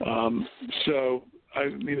 So, I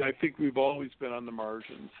mean, I think we've always been on the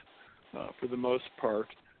margins for the most part.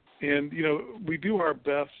 And, we do our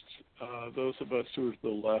best, those of us who are to the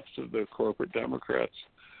left of the corporate Democrats,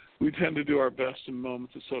 we tend to do our best in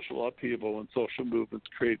moments of social upheaval when social movements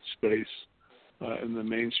create space in the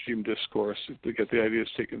mainstream discourse to get the ideas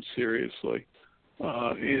taken seriously.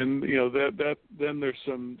 And then there's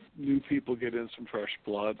some new people get in, some fresh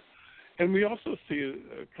blood. And we also see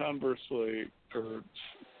conversely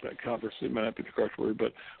might not be the correct word,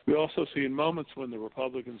 but we also see in moments when the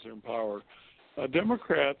Republicans are in power,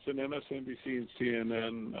 Democrats and MSNBC and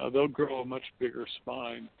CNN, they'll grow a much bigger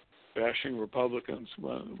spine bashing Republicans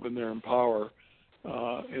when they're in power,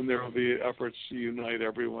 and there will be efforts to unite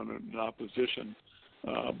everyone in opposition.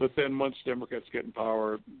 But then once Democrats get in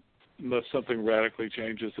power, unless something radically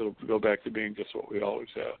changes, it'll go back to being just what we always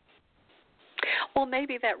have. Well,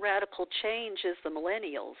 maybe that radical change is the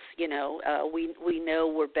millennials. We know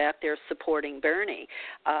we're back there supporting Bernie.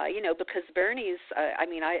 Because Bernie's.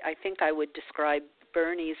 I think I would describe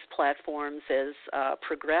Bernie's platforms as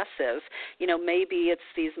progressive. Maybe it's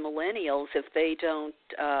these millennials, if they don't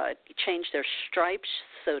change their stripes,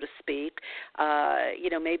 so to speak,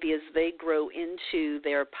 maybe as they grow into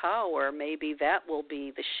their power, maybe that will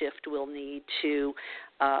be the shift we'll need to,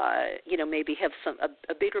 maybe have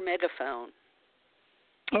a bigger megaphone.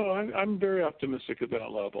 Oh, I'm very optimistic at that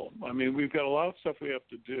level. I mean, we've got a lot of stuff we have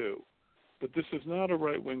to do, but this is not a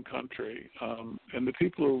right-wing country, and the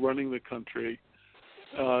people who are running the country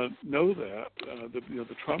know that.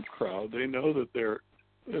 The Trump crowd, they know that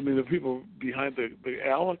the people behind the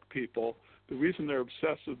ALEC people, the reason they're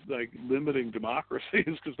obsessed with limiting democracy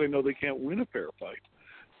is because they know they can't win a fair fight.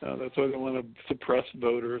 That's why they want to suppress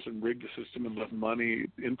voters and rig the system and let money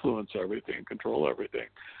influence everything, control everything.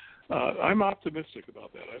 I'm optimistic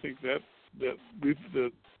about that. I think that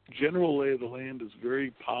the general lay of the land is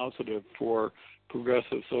very positive for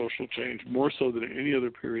progressive social change, more so than any other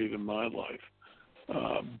period in my life.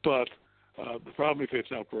 But the problem we face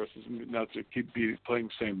now, of course, is not to keep playing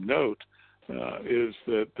the same note, is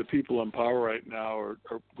that the people in power right now are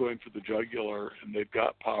going for the jugular, and they've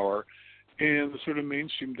got power. And the sort of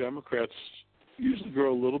mainstream Democrats usually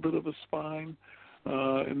grow a little bit of a spine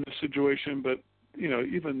in this situation, but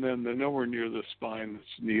even then, they're nowhere near the spine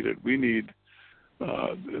that's needed. We need,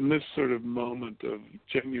 in this sort of moment of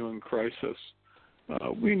genuine crisis,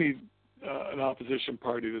 we need an opposition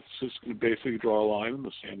party that's just going to basically draw a line in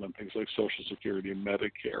the sand on things like Social Security,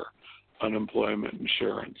 Medicare, unemployment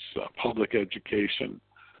insurance, public education.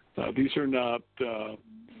 These are not.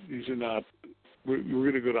 We're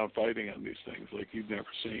going to go down fighting on these things like you've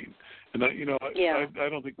never seen. And I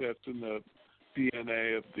don't think that's in the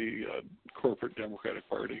DNA of the corporate Democratic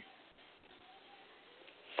Party.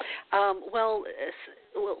 Well,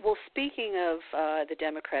 speaking of the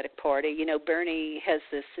Democratic Party, you know, Bernie has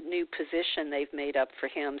this new position they've made up for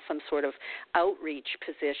him, some sort of outreach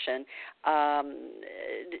position.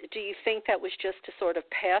 Do you think that was just to sort of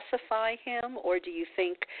pacify him, or do you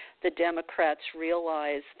think the Democrats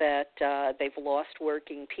realize that they've lost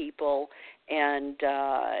working people and,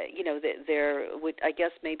 you know, I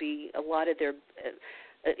guess maybe a lot of their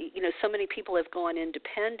you know, so many people have gone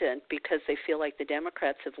independent because they feel like the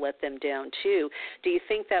Democrats have let them down too. Do you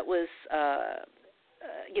think that was,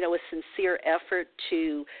 you know, a sincere effort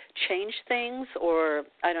to change things, or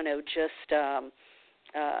I don't know, just a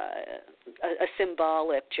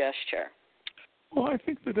symbolic gesture? Well, I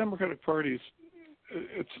think the Democratic Party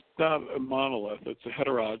it's not a monolith. It's a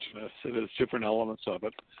heterogeneous. It has different elements of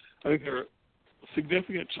it. I think there are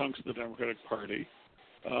significant chunks of the Democratic Party.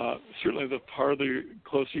 Certainly the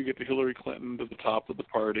closer you get to Hillary Clinton, to the top of the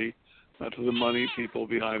party, to the money people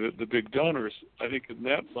behind it, the big donors, I think in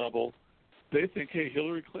that level, they think, hey,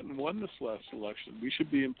 Hillary Clinton won this last election. We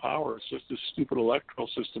should be in power. It's just this stupid electoral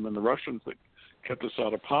system and the Russians that kept us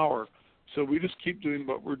out of power. So we just keep doing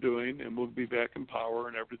what we're doing, and we'll be back in power,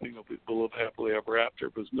 and everything will live happily ever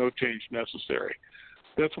after. There's no change necessary.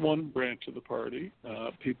 That's one branch of the party,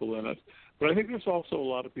 people in it. But I think there's also a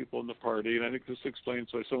lot of people in the party, and I think this explains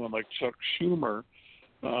why someone like Chuck Schumer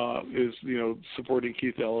is, you know, supporting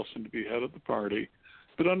Keith Ellison to be head of the party,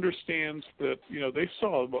 but understands that, you know, they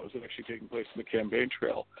saw what was actually taking place in the campaign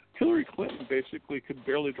trail. Hillary Clinton basically could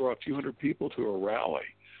barely draw a few hundred people to a rally.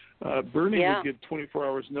 Bernie would give 24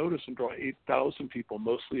 hours notice and draw 8,000 people,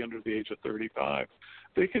 mostly under the age of 35.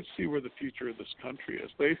 They could see where the future of this country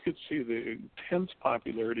is. They could see the intense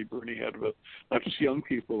popularity Bernie had with not just young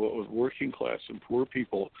people, but with working class and poor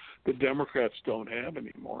people the Democrats don't have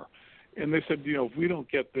anymore. And they said, you know, if we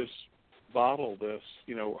don't get this, bottle this,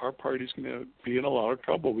 you know, our party's going to be in a lot of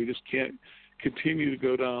trouble. We just can't continue to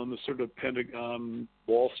go down the sort of Pentagon,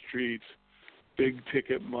 Wall Street, big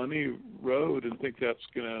ticket money road and think that's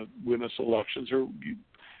going to win us elections or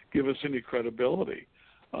give us any credibility.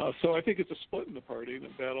 So I think it's a split in the party and a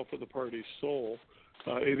battle for the party's soul.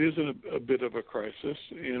 It is a bit of a crisis,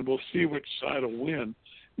 and we'll see which side will win.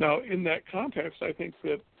 Now, in that context, I think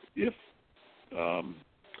that if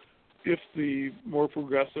the more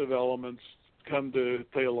progressive elements come to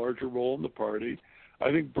play a larger role in the party,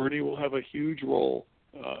 I think Bernie will have a huge role,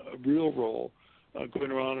 a real role,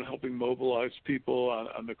 going around and helping mobilize people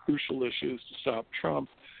on the crucial issues to stop Trump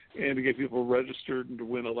and to get people registered and to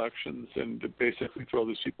win elections and to basically throw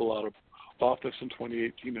these people out of office in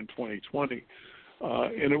 2018 and 2020.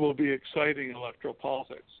 And it will be exciting electoral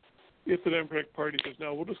politics. If the Democratic Party says,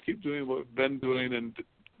 no, we'll just keep doing what we've been doing and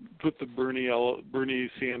put the Bernie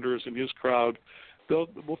Sanders and his crowd, they're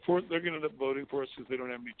going to end up voting for us because they don't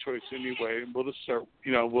have any choice anyway, and we'll just start,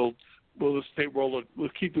 you know, we'll just we'll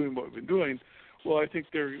keep doing what we've been doing. Well, I think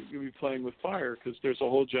they're going to be playing with fire because there's a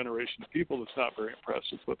whole generation of people that's not very impressed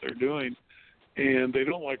with what they're doing, and they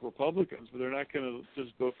don't like Republicans, but they're not going to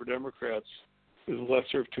just vote for Democrats as the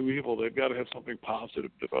lesser of two evil. They've got to have something positive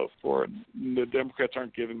to vote for, and the Democrats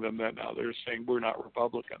aren't giving them that now. They're saying we're not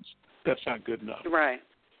Republicans. That's not good enough. Right.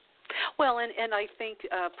 Well, and I think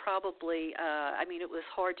probably, I mean, it was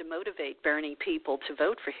hard to motivate Bernie people to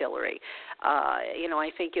vote for Hillary. You know, I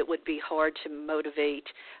think it would be hard to motivate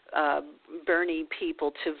Bernie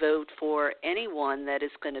people to vote for anyone that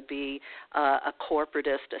is going to be a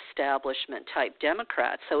corporatist establishment type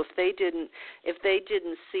Democrat. So if they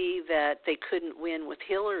didn't see that they couldn't win with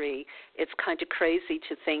Hillary, it's kind of crazy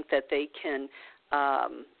to think that they can.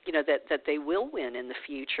 You know, that they will win in the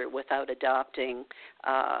future without adopting,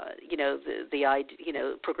 you know,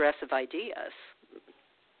 the progressive ideas.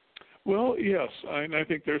 Well, yes, I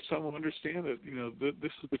think there's some who understand that, you know,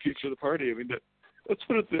 this is the future of the party. I mean, let's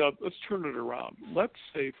turn it around. Let's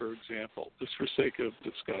say, for example, just for sake of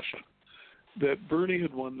discussion, that Bernie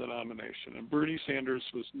had won the nomination, and Bernie Sanders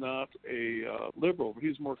was not a liberal, but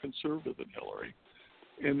he's more conservative than Hillary,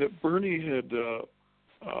 and that Bernie had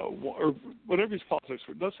or whatever his politics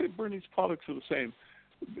were. Let's say Bernie's politics are the same,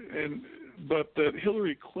 but that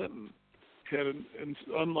Hillary Clinton had, and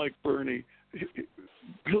unlike Bernie,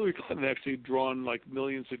 Hillary Clinton actually had drawn like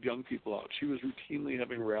millions of young people out. She was routinely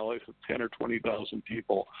having rallies with 10 or 20,000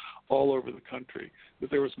 people all over the country.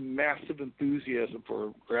 That there was massive enthusiasm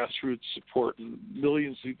for grassroots support and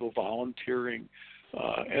millions of people volunteering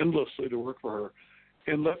endlessly to work for her.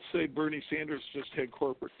 And let's say Bernie Sanders just had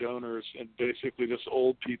corporate donors and basically just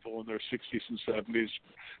old people in their 60s and 70s,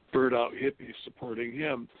 burned-out hippies supporting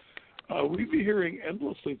him. We'd be hearing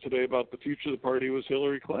endlessly today about the future of the party was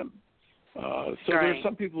Hillary Clinton. So there's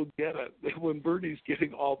some people who get it. When Bernie's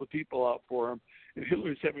getting all the people out for him, and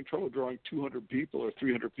Hillary's having trouble drawing 200 people or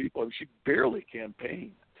 300 people, I mean, she barely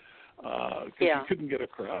campaigned because she couldn't get a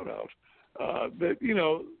crowd out. But,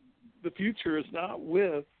 the future is not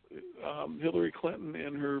with Hillary Clinton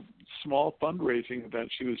and her small fundraising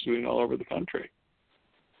event she was doing all over the country.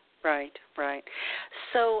 Right.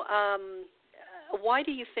 So why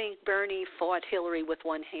do you think Bernie fought Hillary with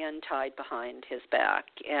one hand tied behind his back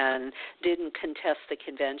and didn't contest the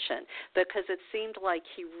convention? Because it seemed like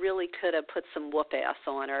he really could have put some whoop-ass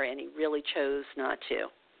on her, and he really chose not to.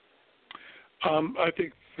 I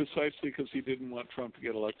think precisely because he didn't want Trump to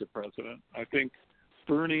get elected president. I think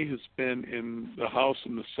Bernie has been in the House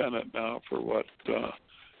and the Senate now for,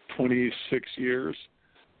 26 years.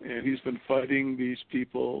 And he's been fighting these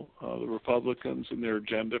people, the Republicans, and their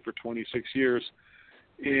agenda for 26 years.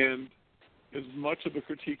 And as much of a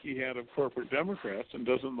critique he had of corporate Democrats and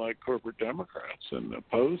doesn't like corporate Democrats and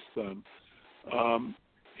opposes them,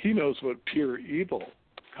 he knows what pure evil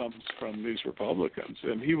comes from these Republicans.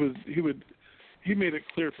 And he made it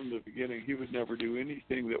clear from the beginning he would never do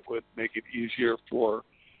anything that would make it easier for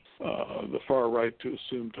the far right to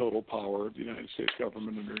assume total power of the United States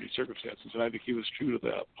government under any circumstances, and I think he was true to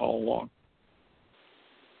that all along.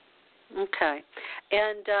 Okay,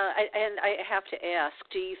 and I have to ask: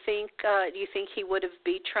 do you think he would have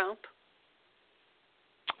beat Trump?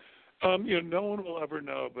 No one will ever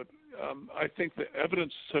know, but I think the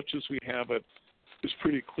evidence, such as we have it, is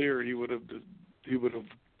pretty clear. He would have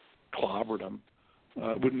clobbered him.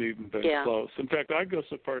 It wouldn't even been close. In fact, I'd go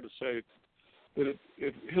so far to say that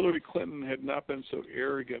if Hillary Clinton had not been so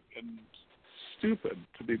arrogant and stupid,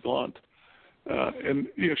 to be blunt, and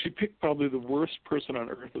she picked probably the worst person on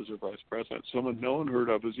earth as her vice president, someone no one heard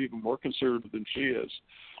of, who's even more conservative than she is,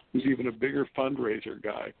 who's even a bigger fundraiser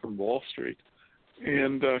guy from Wall Street,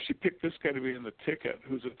 and she picked this guy to be in the ticket,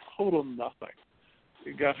 who's a total nothing.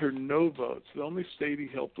 It got her no votes. The only state he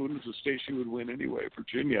helped win was a state she would win anyway,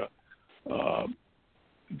 Virginia.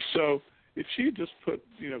 So if she had just put,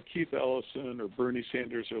 Keith Ellison or Bernie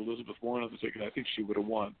Sanders or Elizabeth Warren on the ticket, I think she would have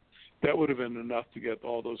won. That would have been enough to get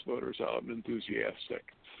all those voters out and enthusiastic.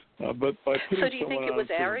 But by putting so do you think it was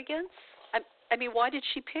arrogance? I mean, why did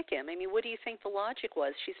she pick him? I mean, what do you think the logic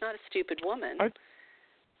was? She's not a stupid woman.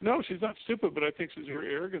 No, she's not stupid, but I think it's her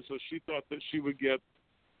arrogance. So she thought that she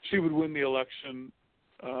would win the election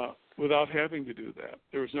without having to do that.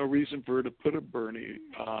 There was no reason for her to put a Bernie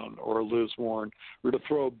on or a Liz Warren or to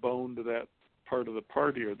throw a bone to that part of the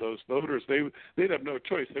party or those voters. They'd have no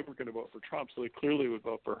choice. They weren't going to vote for Trump, so they clearly would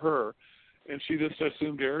vote for her. And she just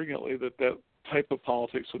assumed arrogantly that type of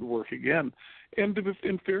politics would work again. And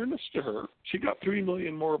in fairness to her, she got 3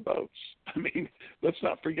 million more votes. I mean, let's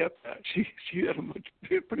not forget that. She had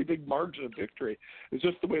a pretty big margin of victory. It's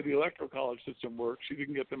just the way the Electoral College system works. She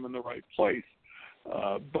didn't get them in the right place.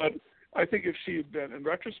 But I think if she had been, in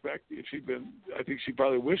retrospect, I think she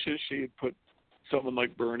probably wishes she had put someone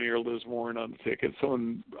like Bernie or Liz Warren on the ticket,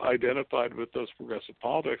 someone identified with those progressive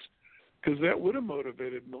politics, because that would have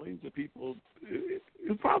motivated millions of people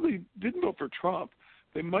who probably didn't vote for Trump.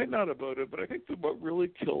 They might not have voted, but I think that what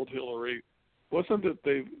really killed Hillary wasn't that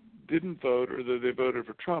they didn't vote or that they voted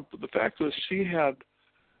for Trump, but the fact was she had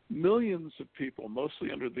millions of people,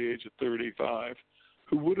 mostly under the age of 35,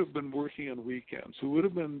 who would have been working on weekends, who would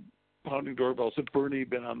have been pounding doorbells if Bernie had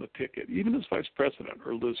been on the ticket, even as vice president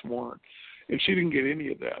or Liz Warren. And she didn't get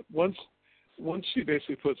any of that. Once she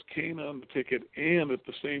basically puts Kane on the ticket and at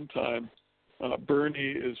the same time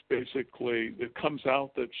Bernie is basically, it comes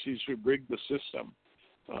out that she's rigged the system.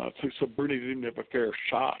 So Bernie didn't have a fair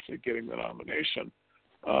shot at getting the nomination.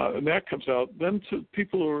 And that comes out. Then to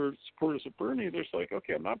people who are supporters of Bernie, they're just like,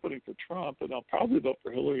 okay, I'm not voting for Trump, and I'll probably vote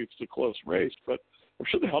for Hillary. It's a close race, but I'm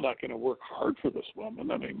sure the hell not going to work hard for this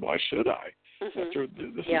woman. I mean, why should I?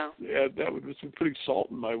 Mm-hmm. That would be putting salt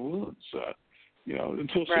in my wounds,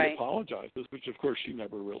 until she apologizes, which of course she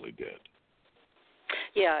never really did.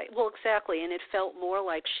 Yeah, well, exactly, and it felt more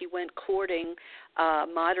like she went courting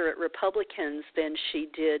moderate Republicans than she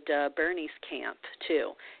did Bernie's camp,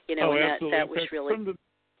 too. Absolutely. That was really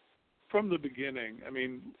from the beginning. I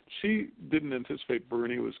mean, she didn't anticipate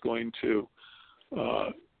Bernie was going to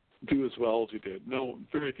do as well as he did. No,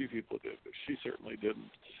 very few people did, but she certainly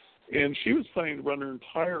didn't. And she was planning to run her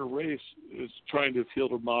entire race as trying to appeal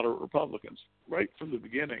to moderate Republicans right from the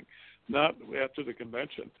beginning, not after the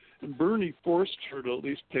convention. And Bernie forced her to at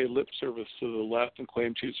least pay lip service to the left and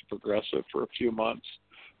claim she's a progressive for a few months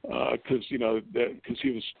because he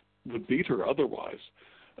would beat her otherwise.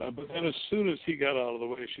 But then as soon as he got out of the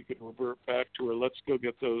way, she could revert back to her, let's go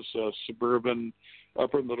get those suburban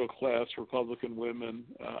upper middle class Republican women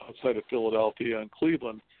outside of Philadelphia and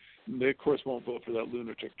Cleveland. And they, of course, won't vote for that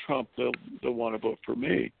lunatic Trump. They'll want to vote for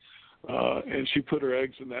me. And she put her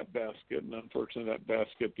eggs in that basket, and unfortunately that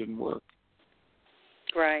basket didn't work.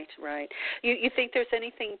 Right, right. You think there's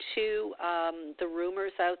anything to the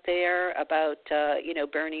rumors out there about,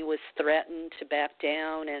 Bernie was threatened to back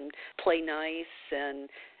down and play nice and,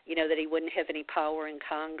 that he wouldn't have any power in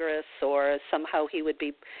Congress, or somehow he would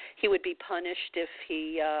be punished if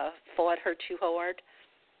he fought her too hard?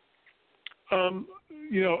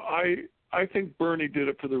 I think Bernie did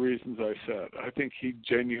it for the reasons I said. I think he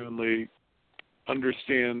genuinely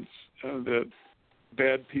understands that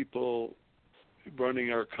bad people running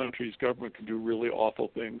our country's government can do really awful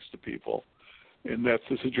things to people, and that's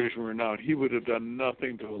the situation we're in now. He would have done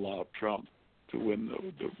nothing to allow Trump to win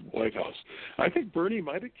the White House. I think Bernie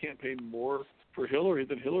might have campaigned more for Hillary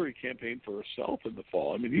than Hillary campaigned for herself in the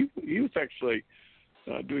fall. I mean, he was actually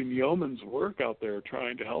doing yeoman's work out there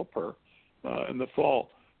trying to help her in the fall,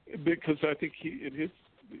 because I think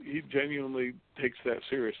he genuinely takes that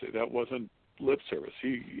seriously. That wasn't lip service.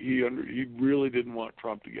 He really didn't want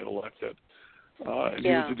Trump to get elected. And he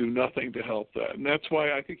was to do nothing to help that. And that's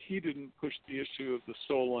why I think he didn't push the issue of the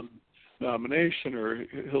stolen nomination or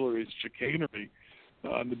Hillary's chicanery,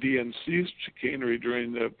 the DNC's chicanery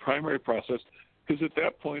during the primary process, because at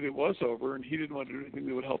that point it was over and he didn't want to do anything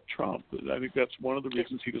that would help Trump. I think that's one of the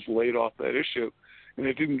reasons he just laid off that issue. And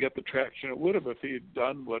it didn't get the traction it would have if he had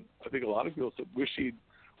done what I think a lot of people said, wish he'd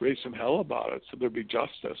raised some hell about it so there'd be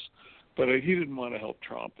justice. But he didn't want to help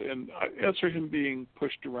Trump. And as for him being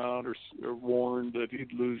pushed around or warned that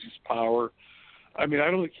he'd lose his power, I mean,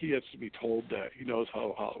 I don't think he has to be told that. He knows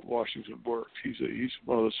how Washington works. He's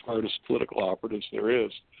one of the smartest political operatives there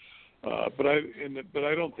is. But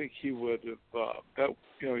I don't think he would have.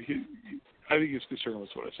 I think his concern was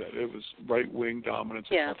what I said. It was right-wing dominance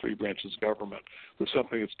in all three branches of government was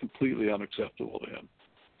something that's completely unacceptable to him.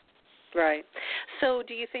 Right. So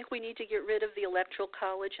do you think we need to get rid of the Electoral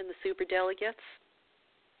College and the superdelegates?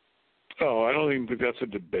 Oh, I don't even think that's a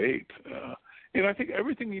debate. And I think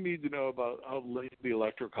everything you need to know about how late the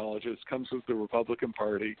Electoral College is comes with the Republican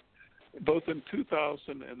Party. Both in 2000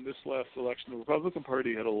 and this last election, the Republican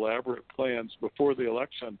Party had elaborate plans before the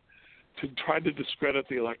election to try to discredit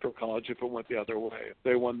the Electoral College if it went the other way. If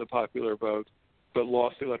they won the popular vote but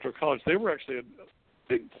lost the Electoral College, they were actually had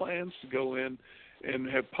big plans to go in and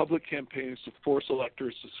have public campaigns to force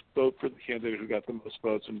electors to vote for the candidate who got the most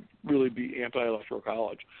votes and really be anti-Electoral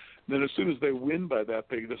College. And then as soon as they win by that,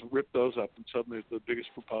 they just rip those up, and suddenly the biggest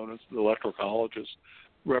proponents of the Electoral College is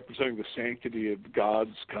representing the sanctity of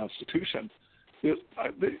God's Constitution. The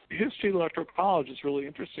history of the Electoral College is really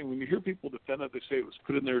interesting. When you hear people defend it, they say it was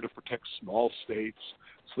put in there to protect small states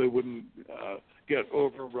so they wouldn't get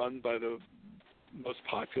overrun by the most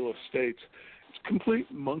populous states. It's complete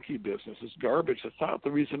monkey business. It's garbage. That's not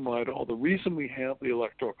the reason why at all. The reason we have the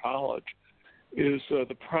Electoral College is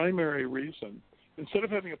the primary reason. Instead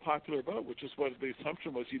of having a popular vote, which is what the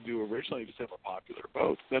assumption was you'd do originally, just have a popular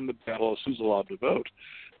vote, then the battle is who's allowed to vote.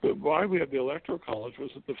 But why we had the Electoral College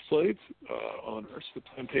was that the slave owners, the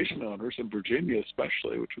plantation owners in Virginia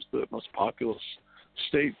especially, which was the most populous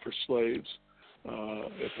state for slaves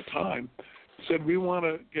at the time, said we want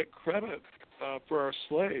to get credit for our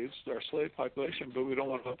slaves, our slave population, but we don't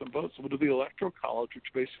want to let them vote. So we'll do the Electoral College, which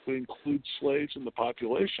basically includes slaves in the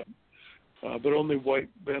population, but only white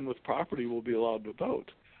men with property will be allowed to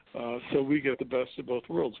vote. So we get the best of both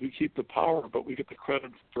worlds. We keep the power, but we get the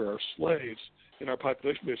credit for our slaves in our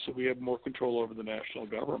population base, so we have more control over the national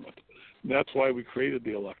government. And that's why we created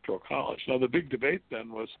the Electoral College. Now, the big debate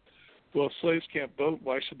then was, well, if slaves can't vote,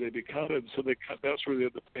 why should they be counted? So that's where they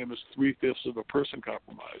had the famous 3/5 of a person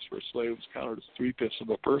compromise, where slaves counted as 3/5 of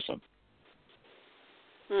a person.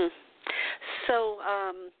 So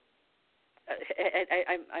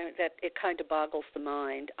that it kind of boggles the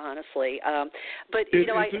mind, honestly. But it's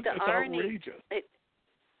irony. Outrageous.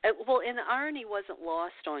 And the irony wasn't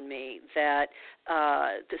lost on me that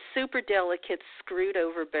the superdelegates screwed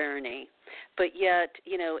over Bernie, but yet,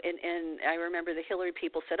 and I remember the Hillary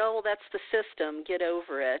people said, oh, well, that's the system, get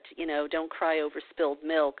over it, don't cry over spilled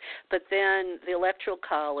milk. But then the Electoral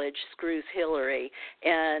College screws Hillary,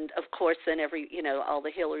 and of course then all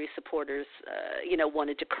the Hillary supporters,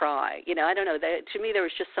 wanted to cry. I don't know, to me there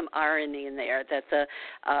was just some irony in there that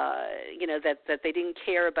that they didn't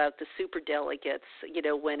care about the superdelegates,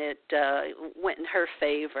 when it went in her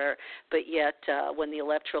favor, but yet when the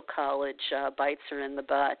Electoral College bites her in the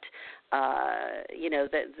butt,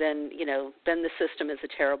 then the system is a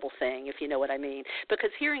terrible thing, if you know what I mean.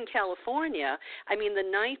 Because here in California, I mean, the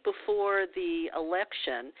night before the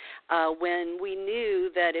election, when we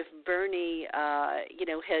knew that if Bernie,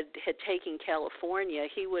 had taken California,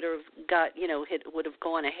 he would have would have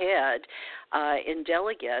gone ahead in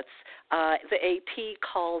delegates. The AP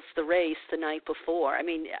calls the race the night before. I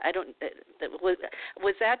mean, I don't. Was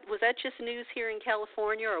that just news here in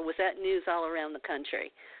California, or was that news all around the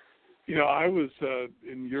country? I was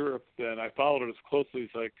in Europe then. I followed it as closely as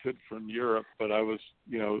I could from Europe, but I was,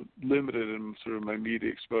 limited in sort of my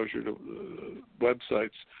media exposure to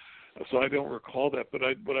websites, so I don't recall that. But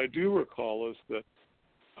what I do recall is that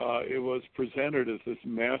it was presented as this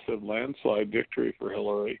massive landslide victory for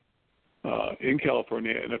Hillary in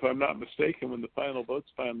California. And if I'm not mistaken, when the final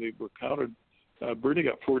votes finally were counted, Bernie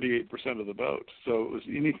got 48% of the vote. So it was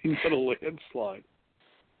anything but a landslide.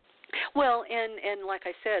 Well, and like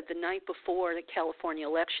I said, the night before the California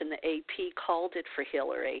election, the AP called it for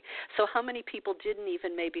Hillary. So how many people didn't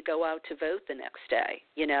even maybe go out to vote the next day?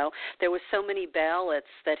 There were so many ballots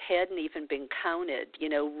that hadn't even been counted,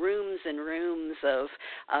 rooms and rooms of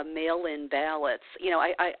mail-in ballots.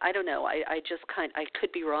 I don't know. I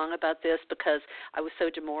could be wrong about this because I was so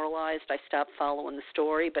demoralized I stopped following the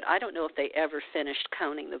story, but I don't know if they ever finished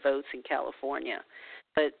counting the votes in California.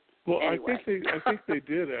 But well, anyway. I think they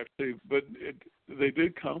did actually, but they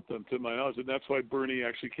did count them to my knowledge, and that's why Bernie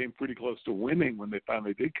actually came pretty close to winning when they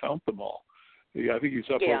finally did count them all. I think he's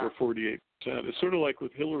up over 48%. It's sort of like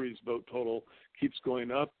with Hillary's vote total keeps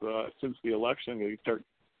going up since the election. They start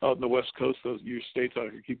out in the West Coast; your states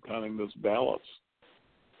ought to keep counting those ballots.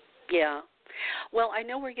 Yeah. Well, I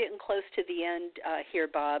know we're getting close to the end here,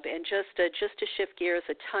 Bob, and just to shift gears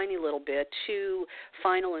a tiny little bit, two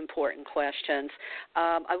final important questions.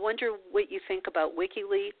 I wonder what you think about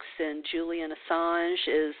WikiLeaks and Julian Assange.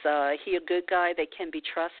 Is he a good guy that can be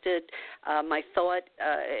trusted? My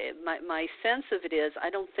sense of it is I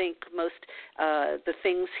don't think most the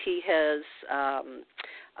things he has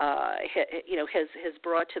has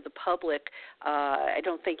brought to the public. I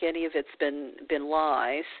don't think any of it's been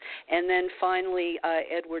lies. And then finally,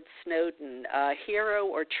 Edward Snowden, hero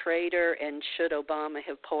or traitor, and should Obama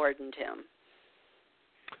have pardoned him?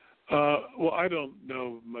 Well, I don't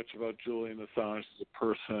know much about Julian Assange as a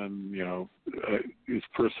person, his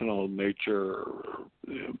personal nature,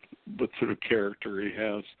 what sort of character he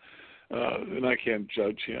has, and I can't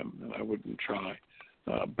judge him, and I wouldn't try.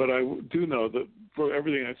 But I do know that for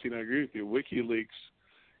everything I've seen, I agree with you. WikiLeaks,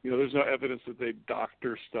 there's no evidence that they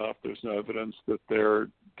doctor stuff. There's no evidence that they're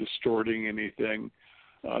distorting anything.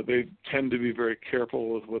 They tend to be very careful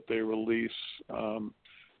with what they release, and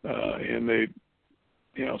they,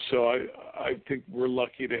 so I think we're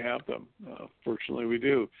lucky to have them. Fortunately, we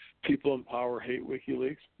do. People in power hate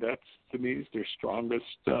WikiLeaks. That's, to me, is their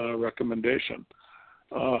strongest recommendation.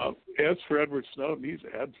 As for Edward Snowden, he's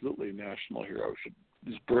absolutely a national hero.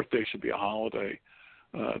 His birthday should be a holiday.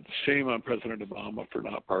 Shame on President Obama for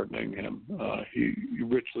not pardoning him. He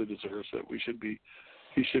richly deserves it. He should be.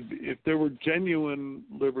 If there were genuine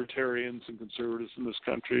libertarians and conservatives in this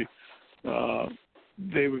country,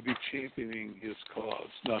 they would be championing his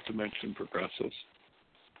cause, not to mention progressives.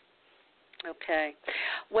 Okay.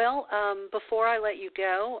 Well, before I let you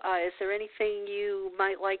go, is there anything you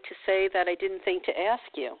might like to say that I didn't think to ask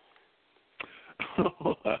you?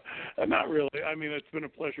 Not really. I mean, it's been a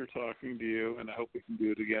pleasure talking to you, and I hope we can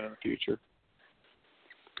do it again in the future.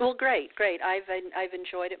 Well, great. I've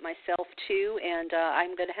enjoyed it myself too, and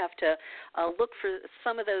I'm going to have to look for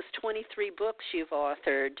some of those 23 books you've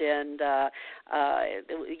authored, and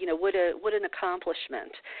what an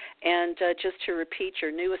accomplishment. And just to repeat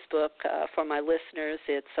your newest book for my listeners,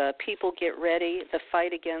 it's People Get Ready: The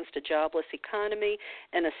Fight Against a Jobless Economy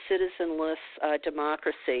and a Citizenless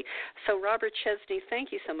Democracy. So, Robert Chesney,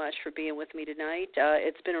 thank you so much for being with me tonight.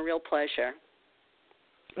 It's been a real pleasure.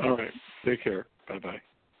 All right. Take care. Bye-bye.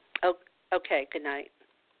 Oh, okay, good night.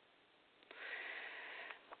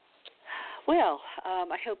 Well,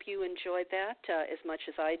 I hope you enjoyed that as much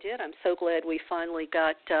as I did. I'm so glad we finally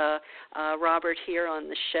got Robert here on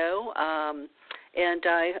the show. And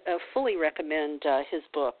I fully recommend his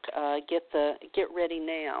book, Get Ready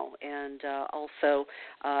Now, and also,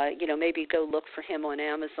 maybe go look for him on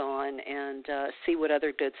Amazon and see what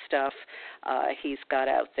other good stuff he's got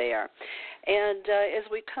out there. And as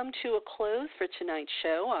we come to a close for tonight's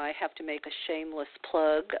show, I have to make a shameless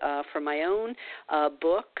plug for my own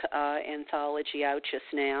book, anthology out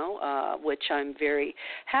just now, which I'm very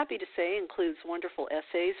happy to say includes wonderful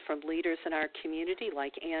essays from leaders in our community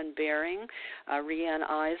like Ann Baring, Rianne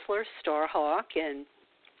Eisler, Starhawk, and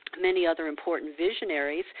many other important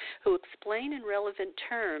visionaries who explain in relevant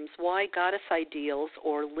terms why goddess ideals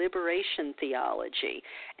or liberation theology,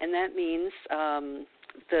 and that means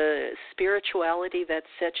the spirituality that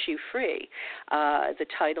sets you free. The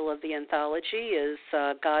title of the anthology is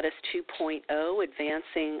Goddess 2.0,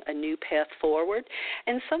 Advancing a New Path Forward.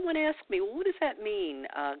 And someone asked me, well, what does that mean,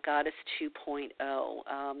 Goddess 2.0?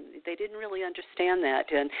 They didn't really understand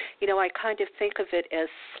that. And, I kind of think of it as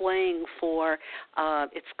slang for,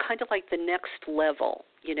 it's kind of like the next level.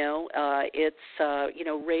 It's,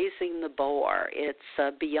 raising the bar. It's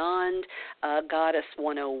beyond Goddess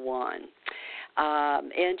 101.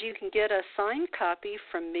 And you can get a signed copy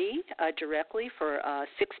from me directly for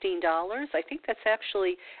 $16. I think that's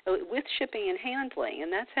actually with shipping and handling,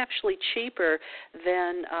 and that's actually cheaper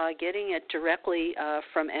than getting it directly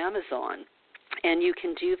from Amazon. And you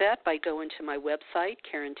can do that by going to my website,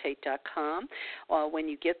 KarenTate.com. When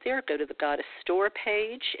you get there, go to the Goddess Store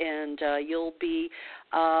page, and you'll be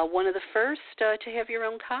one of the first to have your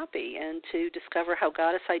own copy and to discover how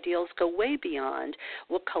goddess ideals go way beyond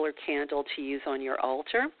what color candle to use on your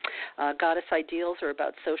altar. Goddess ideals are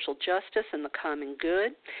about social justice and the common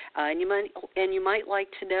good. And you might like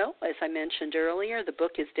to know, as I mentioned earlier, the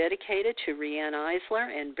book is dedicated to Rianne Eisler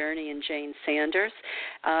and Bernie and Jane Sanders.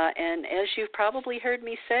 And as you've probably heard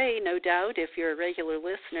me say, no doubt, if you're regular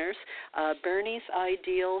listeners, Bernie's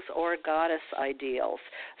ideals or goddess ideals.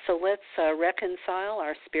 So let's reconcile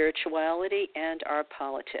our spirituality and our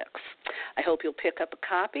politics. I hope you'll pick up a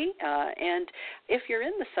copy. And if you're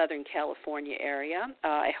in the Southern California area,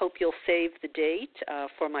 I hope you'll save the date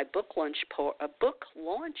for my book launch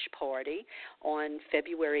party on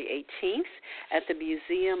February 18th at the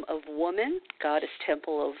Museum of Woman, Goddess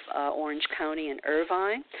Temple of Orange County in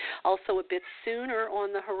Irvine. Also, a bit sooner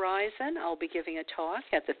on the horizon, I'll be giving a talk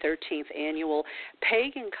at the 13th Annual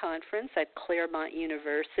Pagan Conference at Claremont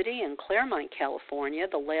University in Claremont, California,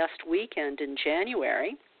 the last weekend in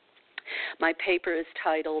January. My paper is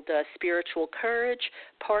titled Spiritual Courage,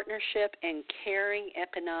 Partnership, and Caring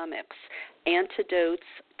Economics, Antidotes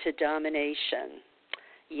to Domination.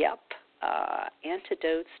 Yep.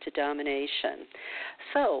 Antidotes to Domination.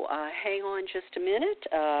 So hang on just a minute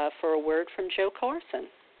for a word from Joe Carson.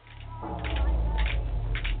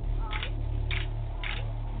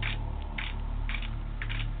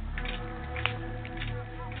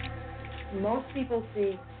 Most people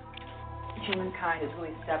see humankind as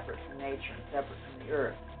really separate from nature and separate from the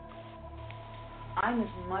earth. I'm as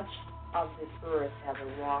much of this earth as a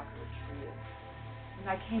rock or a tree is. And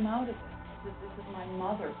I came out of it. This is my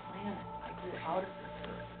mother planet. I grew out of this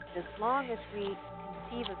earth. As long as we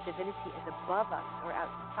conceive of divinity as above us or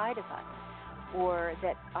outside of us, or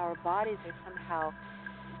that our bodies are somehow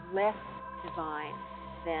less divine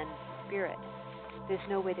than spirit, there's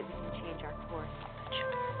no way that we can change our course.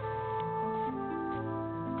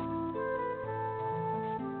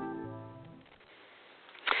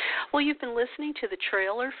 Well, you've been listening to the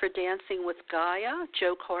trailer for Dancing with Gaia,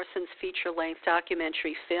 Joe Carson's feature-length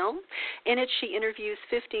documentary film. In it, she interviews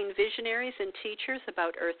 15 visionaries and teachers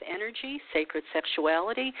about earth energy, sacred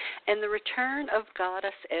sexuality, and the return of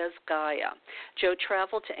goddess as Gaia. Joe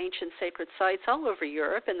traveled to ancient sacred sites all over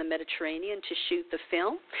Europe and the Mediterranean to shoot the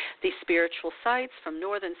film. These spiritual sites, from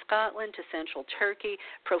northern Scotland to central Turkey,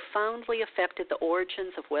 profoundly affected the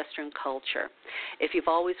origins of Western culture. If you've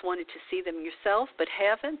always wanted to see them yourself but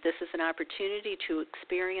haven't, this is an opportunity to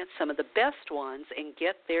experience some of the best ones and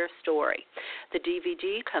get their story. The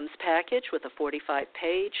DVD comes packaged with a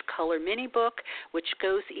 45-page color mini book, which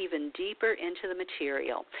goes even deeper into the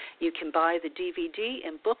material. You can buy the DVD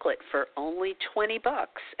and booklet for only $20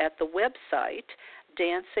 at the website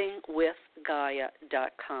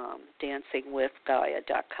dancingwithgaia.com,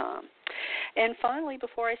 dancingwithgaia.com. And finally,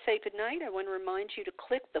 before I say goodnight, I want to remind you to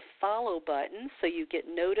click the follow button so you get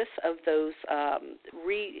notice of those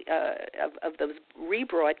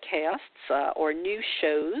rebroadcasts or new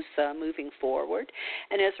shows moving forward.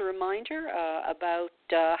 And as a reminder about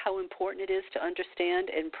how important it is to understand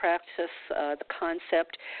and practice the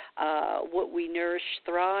concept, what we nourish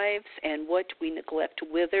thrives and what we neglect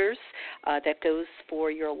withers. That goes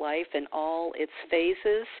for your life in all its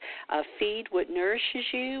phases. Feed what nourishes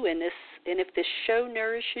you, and if this show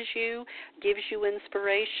nourishes you, gives you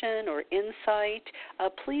inspiration or insight,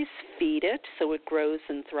 please feed it so it grows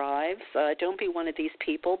and thrives. Don't be one of these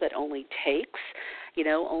people that only takes,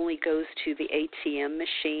 only goes to the ATM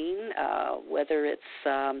machine, whether it's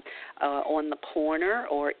on the corner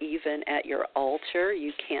or even at your altar.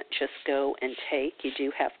 You can't just go and take. You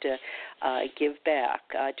do have to give back.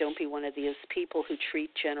 Don't be one of these people who treat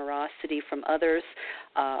generosity from others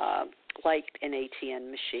like an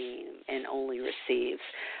ATM machine and only receives.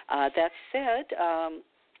 That said,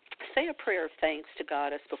 say a prayer of thanks to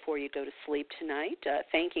Goddess before you go to sleep tonight,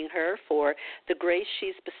 thanking her for the grace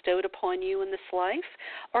she's bestowed upon you in this life,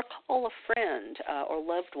 or call a friend or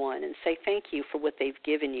loved one and say thank you for what they've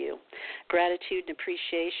given you. Gratitude and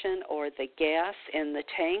appreciation are the gas in the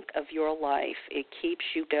tank of your life. It keeps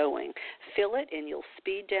you going. Fill it and you'll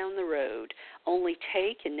speed down the road. Only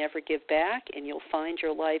take and never give back, and you'll find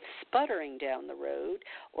your life sputtering down the road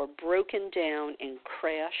or broken down and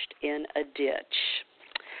crashed in a ditch.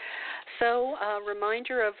 So,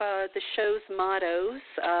 reminder of the show's mottos.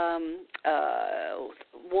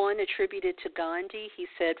 One attributed to Gandhi. He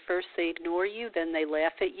said, first they ignore you, then they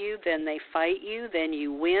laugh at you, then they fight you, then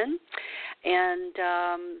you win. And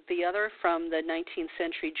the other from the 19th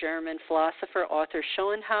century German philosopher, Arthur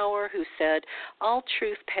Schopenhauer, who said, all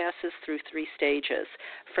truth passes through three stages.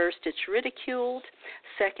 First, it's ridiculed.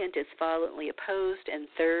 Second, it's violently opposed. And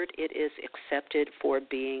third, it is accepted for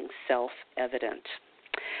being self-evident.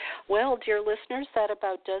 Well, dear listeners, that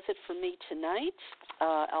about does it for me tonight.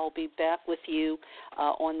 I'll be back with you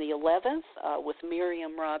on the 11th with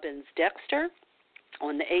Miriam Robbins Dexter.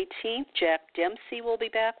 On the 18th, Jack Dempsey will be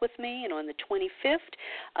back with me, and on the 25th,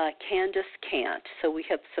 Candace Kant. So we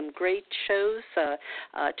have some great shows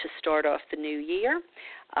to start off the new year.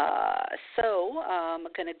 So I'm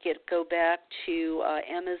going to go back to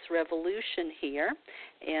Emma's Revolution here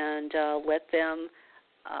and let them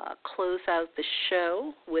close out the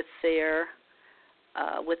show with their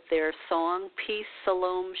song "Peace,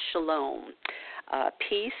 Salom, Shalom."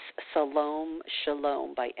 Peace, Salom,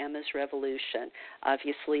 Shalom by Emma's Revolution.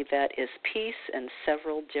 Obviously, that is peace in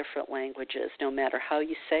several different languages. No matter how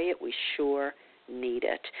you say it, we sure need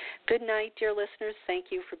it. Good night, dear listeners. Thank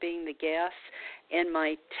you for being the gas in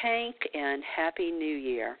my tank, and Happy New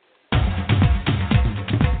Year.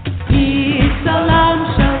 Peace, Salom,